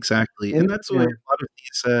 Right, exactly. And that's why a lot of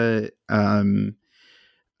these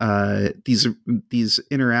these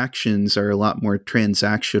interactions are a lot more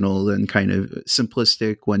transactional than kind of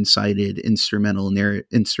simplistic, one-sided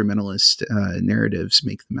instrumentalist narratives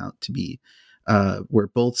make them out to be, where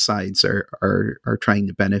both sides are trying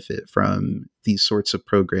to benefit from these sorts of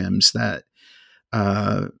programs that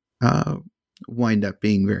wind up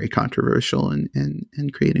being very controversial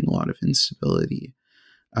and creating a lot of instability,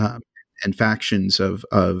 and factions of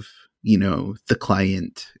the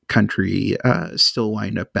client country still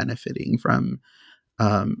wind up benefiting from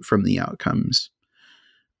the outcomes.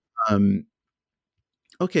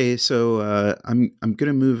 Okay, so I'm going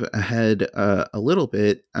to move ahead a little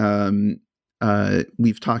bit.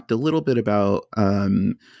 We've talked a little bit about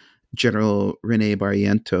General Rene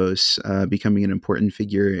Barrientos becoming an important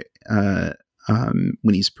figure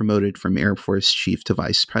when he's promoted from Air Force Chief to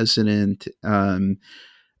Vice President.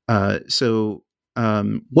 So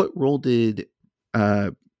what role did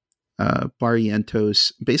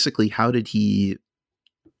Barrientos, basically, how did he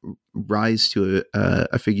rise to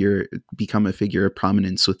a figure, become a figure of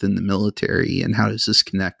prominence within the military, and how does this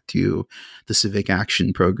connect to the civic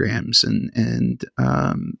action programs and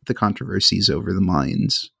the controversies over the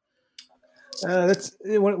mines? That's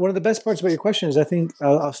one of the best parts about your question is, I think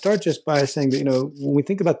I'll start just by saying that, when we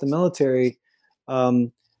think about the military,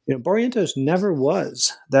 Barrientos never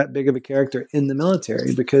was that big of a character in the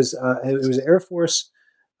military, because it was Air Force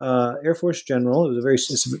general. It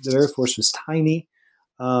was the Air Force was tiny,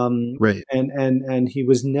 right, and he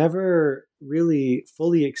was never really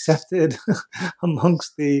fully accepted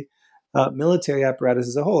amongst the military apparatus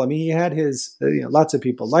as a whole. I mean, he had his lots of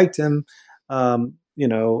people liked him, in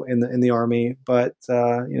the army, but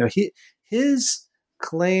his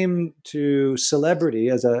claim to celebrity,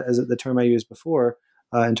 as the term I used before,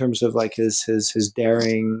 in terms of like his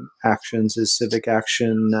daring actions, his civic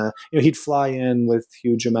action. He'd fly in with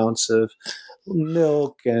huge amounts of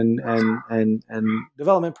milk and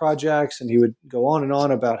development projects, and he would go on and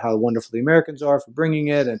on about how wonderful the Americans are for bringing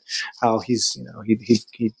it, and how he'd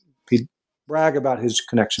brag about his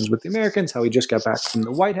connections with the Americans, how he just got back from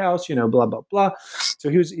the White House, blah blah blah. So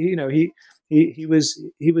he was,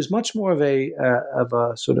 he was much more of a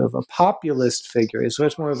sort of a populist figure. So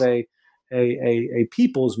it's more of a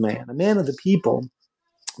people's man, a man of the people,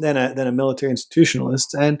 than a military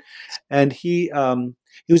institutionalist. And he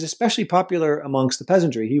was especially popular amongst the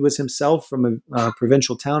peasantry. He was himself from a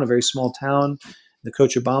provincial town, a very small town, the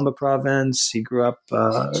Cochabamba province. He grew up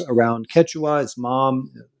around Quechua. His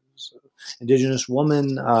mom, indigenous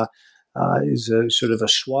woman, is a sort of a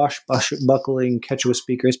swashbuckling Quechua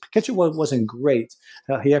speaker. His Quechua wasn't great.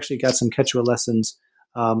 He actually got some Quechua lessons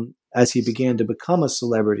as he began to become a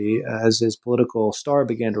celebrity, as his political star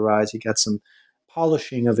began to rise. He got some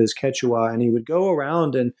polishing of his Quechua, and he would go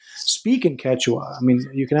around and speak in Quechua. I mean,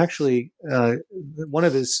 you can actually, one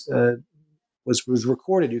of his was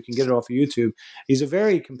recorded. You can get it off of YouTube. He's a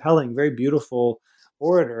very compelling, very beautiful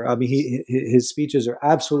orator. I mean, his speeches are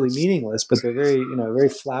absolutely meaningless, but they're very, very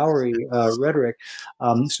flowery rhetoric.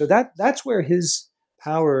 So that's where his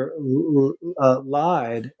power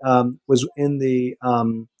lied, was in the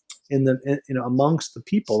amongst the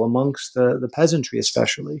people, amongst the peasantry,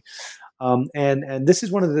 especially. And this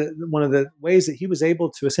is one of the ways that he was able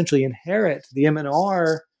to essentially inherit the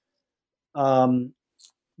MNR. The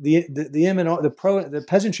MNR, the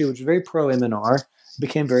peasantry, which was very pro MNR,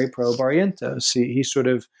 became very pro Barrientos.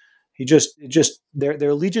 Their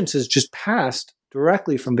allegiances just passed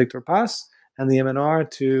directly from Victor Paz and the MNR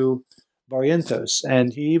to Barrientos,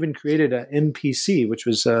 and he even created a MPC, which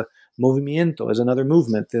was a Movimiento, as another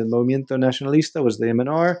movement. The Movimiento Nacionalista was the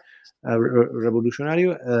MNR,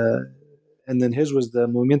 Revolucionario, and then his was the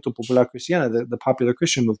Movimiento Popular Cristiano, the popular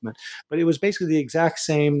Christian movement. But it was basically the exact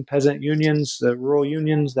same peasant unions, rural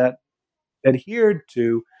unions that adhered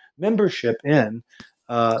to membership in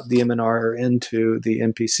the MNR or into the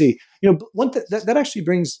MPC. One that actually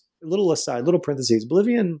brings a little aside, little parentheses.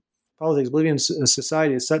 Bolivian politics, Bolivian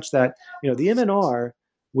society is such that the MNR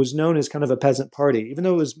was known as kind of a peasant party, even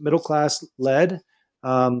though it was middle class led.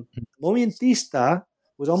 Movimentista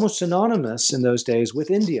was almost synonymous in those days with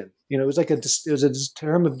Indian. It was like it was a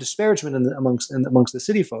term of disparagement amongst the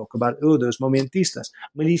city folk about those movimentistas,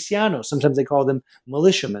 milicianos. Sometimes they call them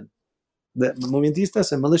militiamen. The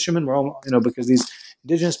movimentistas and militiamen were all, because these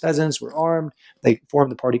indigenous peasants were armed. They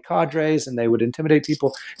formed the party cadres, and they would intimidate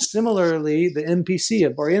people. Similarly, the MPC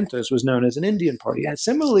of Barrientos was known as an Indian party, and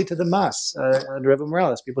similarly to the MAS under Evo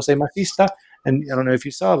Morales. People say Masista, and I don't know if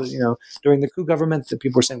you saw, but during the coup government, the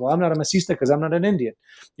people were saying, "Well, I'm not a Masista because I'm not an Indian,"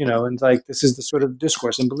 and like this is the sort of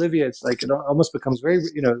discourse in Bolivia. It's like it almost becomes very,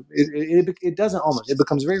 it doesn't almost, it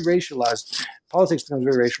becomes very racialized. Politics becomes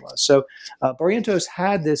very racialized. So Barrientos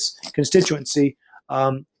had this constituency.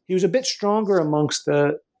 He was a bit stronger amongst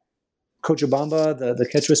the Cochabamba, the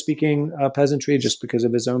Quechua-speaking peasantry, just because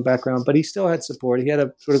of his own background, but he still had support. He had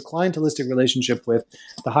a sort of clientelistic relationship with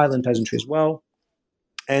the highland peasantry as well.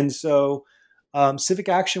 And so Civic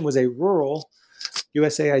Action was a rural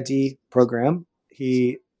USAID program.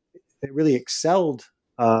 He really excelled.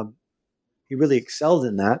 He really excelled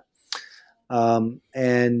in that,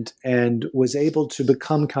 and was able to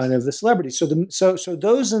become kind of the celebrity. So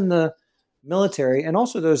those in the military and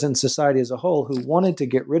also those in society as a whole who wanted to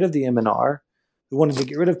get rid of the MNR, who wanted to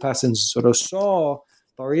get rid of Paz and Soto, saw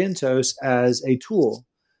Barrientos as a tool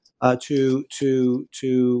to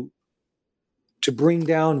bring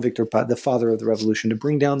down Victor Paz, the father of the revolution, to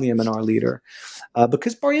bring down the MNR leader,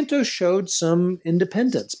 because Barrientos showed some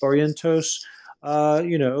independence. Barrientos,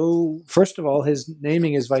 first of all, his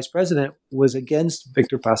naming as vice president was against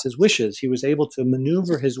Victor Paz's wishes. He was able to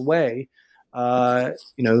maneuver his way,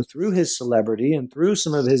 through his celebrity and through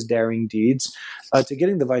some of his daring deeds, to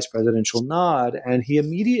getting the vice presidential nod. And he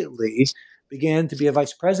immediately began to be a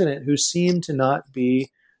vice president who seemed to not be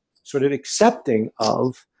sort of accepting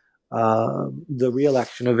of the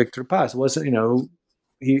reelection of Victor Paz.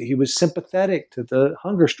 He was sympathetic to the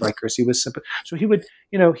hunger strikers. So he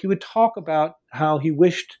would talk about how he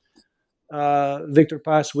wished Victor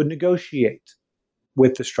Paz would negotiate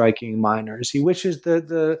with the striking miners. He wishes that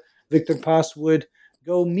the Victor Paz would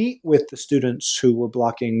go meet with the students who were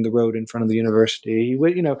blocking the road in front of the university. He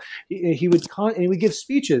would, he would give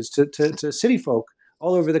speeches to city folk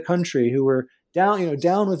all over the country who were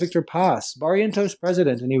down with Victor Paz, Barrientos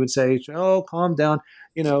president, and he would say, "Oh, calm down.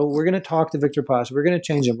 We're going to talk to Victor Paz. We're going to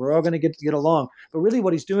change him. We're all going to get along." But really,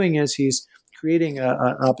 what he's doing is he's creating an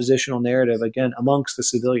oppositional narrative again amongst the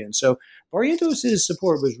civilians. So Barrientos'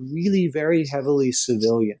 support was really very heavily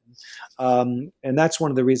civilian, and that's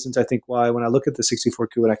one of the reasons I think why when I look at the '64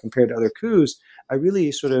 coup and I compare it to other coups, I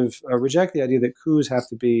really sort of reject the idea that coups have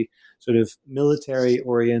to be sort of military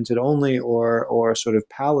oriented only or sort of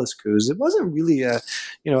palace coups. It wasn't really a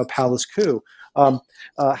palace coup.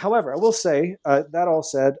 However, I will say that all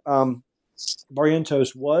said,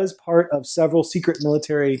 Barrientos was part of several secret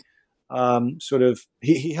military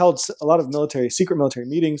he held a lot of secret military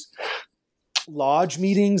meetings, lodge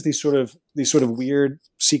meetings, these sort of weird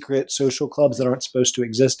secret social clubs that aren't supposed to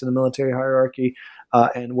exist in the military hierarchy,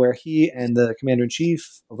 and where he and the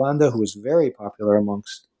commander-in-chief, Ovando, who was very popular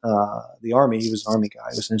amongst the army, he was an army guy,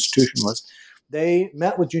 he was an institutionalist, they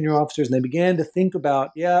met with junior officers and they began to think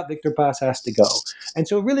about, Victor Paz has to go. And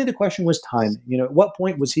so really the question was timing. At what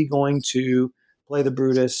point was he going to play the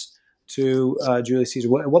Brutus to Julius Caesar?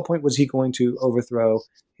 At what point was he going to overthrow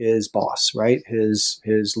his boss, right? His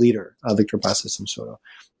leader, Victor Paz de Soto.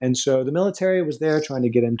 And so the military was there trying to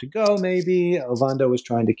get him to go, maybe. Ovando was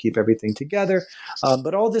trying to keep everything together.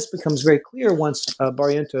 But all this becomes very clear once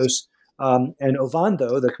Barrientos and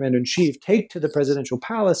Ovando, the commander-in-chief, take to the presidential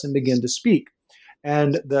palace and begin to speak.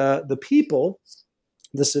 And the people,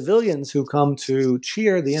 the civilians who come to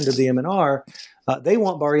cheer the end of the MNR, they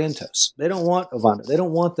want Barrientos. They don't want Ovando. They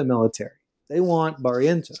don't want the military. They want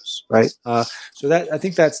Barrientos, right? So that I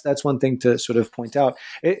think that's one thing to sort of point out.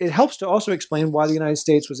 It helps to also explain why the United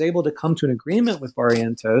States was able to come to an agreement with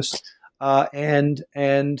Barrientos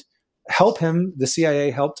and help him. The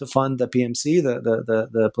CIA helped to fund the PMC,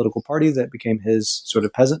 the political party that became his sort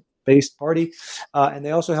of peasant-based party, and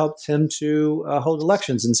they also helped him to hold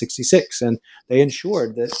elections in '66, and they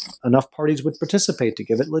ensured that enough parties would participate to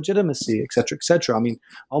give it legitimacy, et cetera, et cetera. I mean,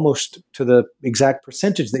 almost to the exact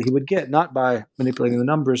percentage that he would get, not by manipulating the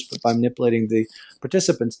numbers, but by manipulating the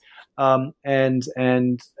participants. And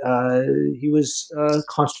he was a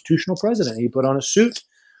constitutional president. He put on a suit.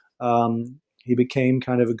 He became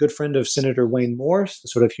kind of a good friend of Senator Wayne Morse, the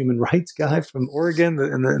sort of human rights guy from Oregon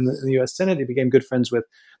in the U.S. Senate. He became good friends with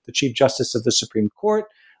the Chief Justice of the Supreme Court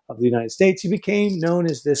of the United States. He became known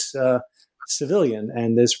as this civilian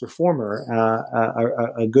and this reformer,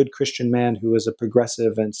 a good Christian man who was a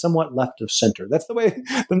progressive and somewhat left of center. That's the way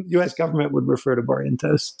the U.S. government would refer to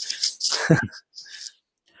Barrientos.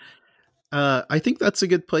 I think that's a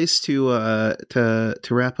good place to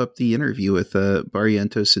wrap up the interview with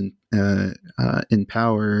Barrientos in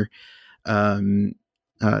power.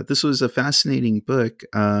 This was a fascinating book.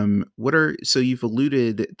 So you've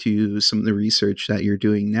alluded to some of the research that you're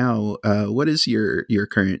doing now. What is your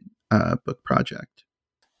current book project?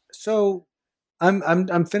 So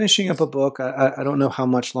I'm finishing up a book. I don't know how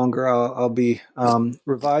much longer I'll be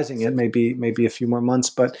revising it. Maybe a few more months.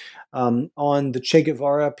 But on the Che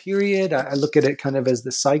Guevara period, I look at it kind of as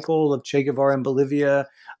the cycle of Che Guevara in Bolivia,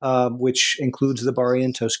 which includes the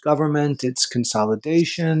Barrientos government, its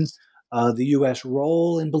consolidation, the U.S.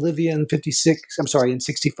 role in Bolivia in in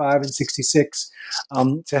 65 and 66,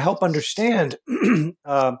 to help understand,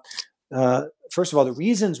 first of all, the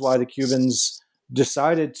reasons why the Cubans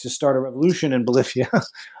decided to start a revolution in Bolivia,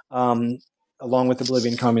 along with the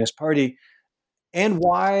Bolivian Communist Party, and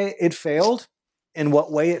why it failed, in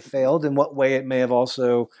what way it failed, in what way it may have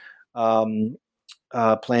also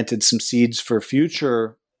planted some seeds for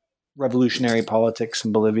future revolutionary politics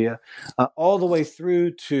in Bolivia, all the way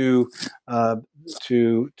through to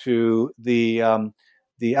the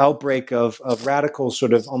outbreak of radical,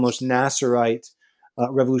 sort of almost Nasserite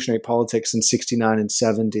revolutionary politics in 69 and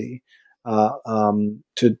 70,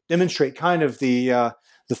 to demonstrate kind of the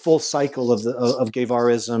full cycle of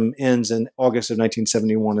Guevarism ends in August of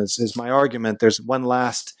 1971 is my argument. There's one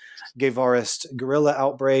last Guevarist guerrilla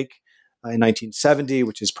outbreak in 1970,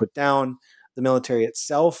 which is put down. The military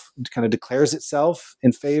itself kind of declares itself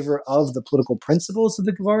in favor of the political principles of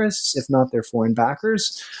the Guevarists, if not their foreign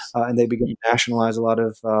backers, and they begin to nationalize a lot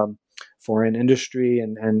of foreign industry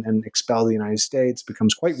and expel the United States.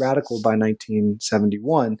 Becomes quite radical by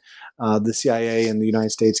 1971. The CIA and the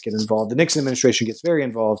United States get involved. The Nixon administration gets very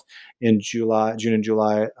involved in June and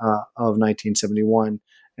July of 1971.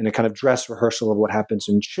 In a kind of dress rehearsal of what happens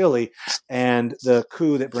in Chile. And the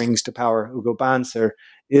coup that brings to power Hugo Banzer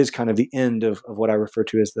is kind of the end of what I refer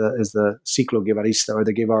to as the ciclo guevarista, or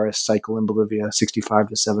the Guevarist cycle in Bolivia, 65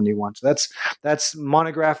 to 71. So that's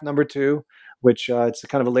monograph number 2, which it's a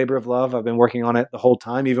kind of a labor of love. I've been working on it the whole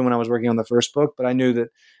time, even when I was working on the first book. But I knew that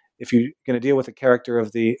if you're going to deal with a character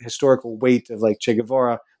of the historical weight of like Che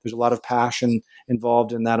Guevara, there's a lot of passion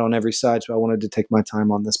involved in that on every side. So I wanted to take my time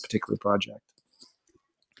on this particular project.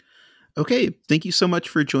 Okay, thank you so much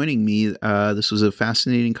for joining me. This was a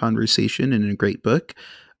fascinating conversation and a great book.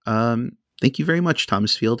 Thank you very much,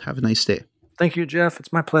 Thomas Field. Have a nice day. Thank you, Jeff.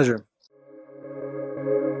 It's my pleasure.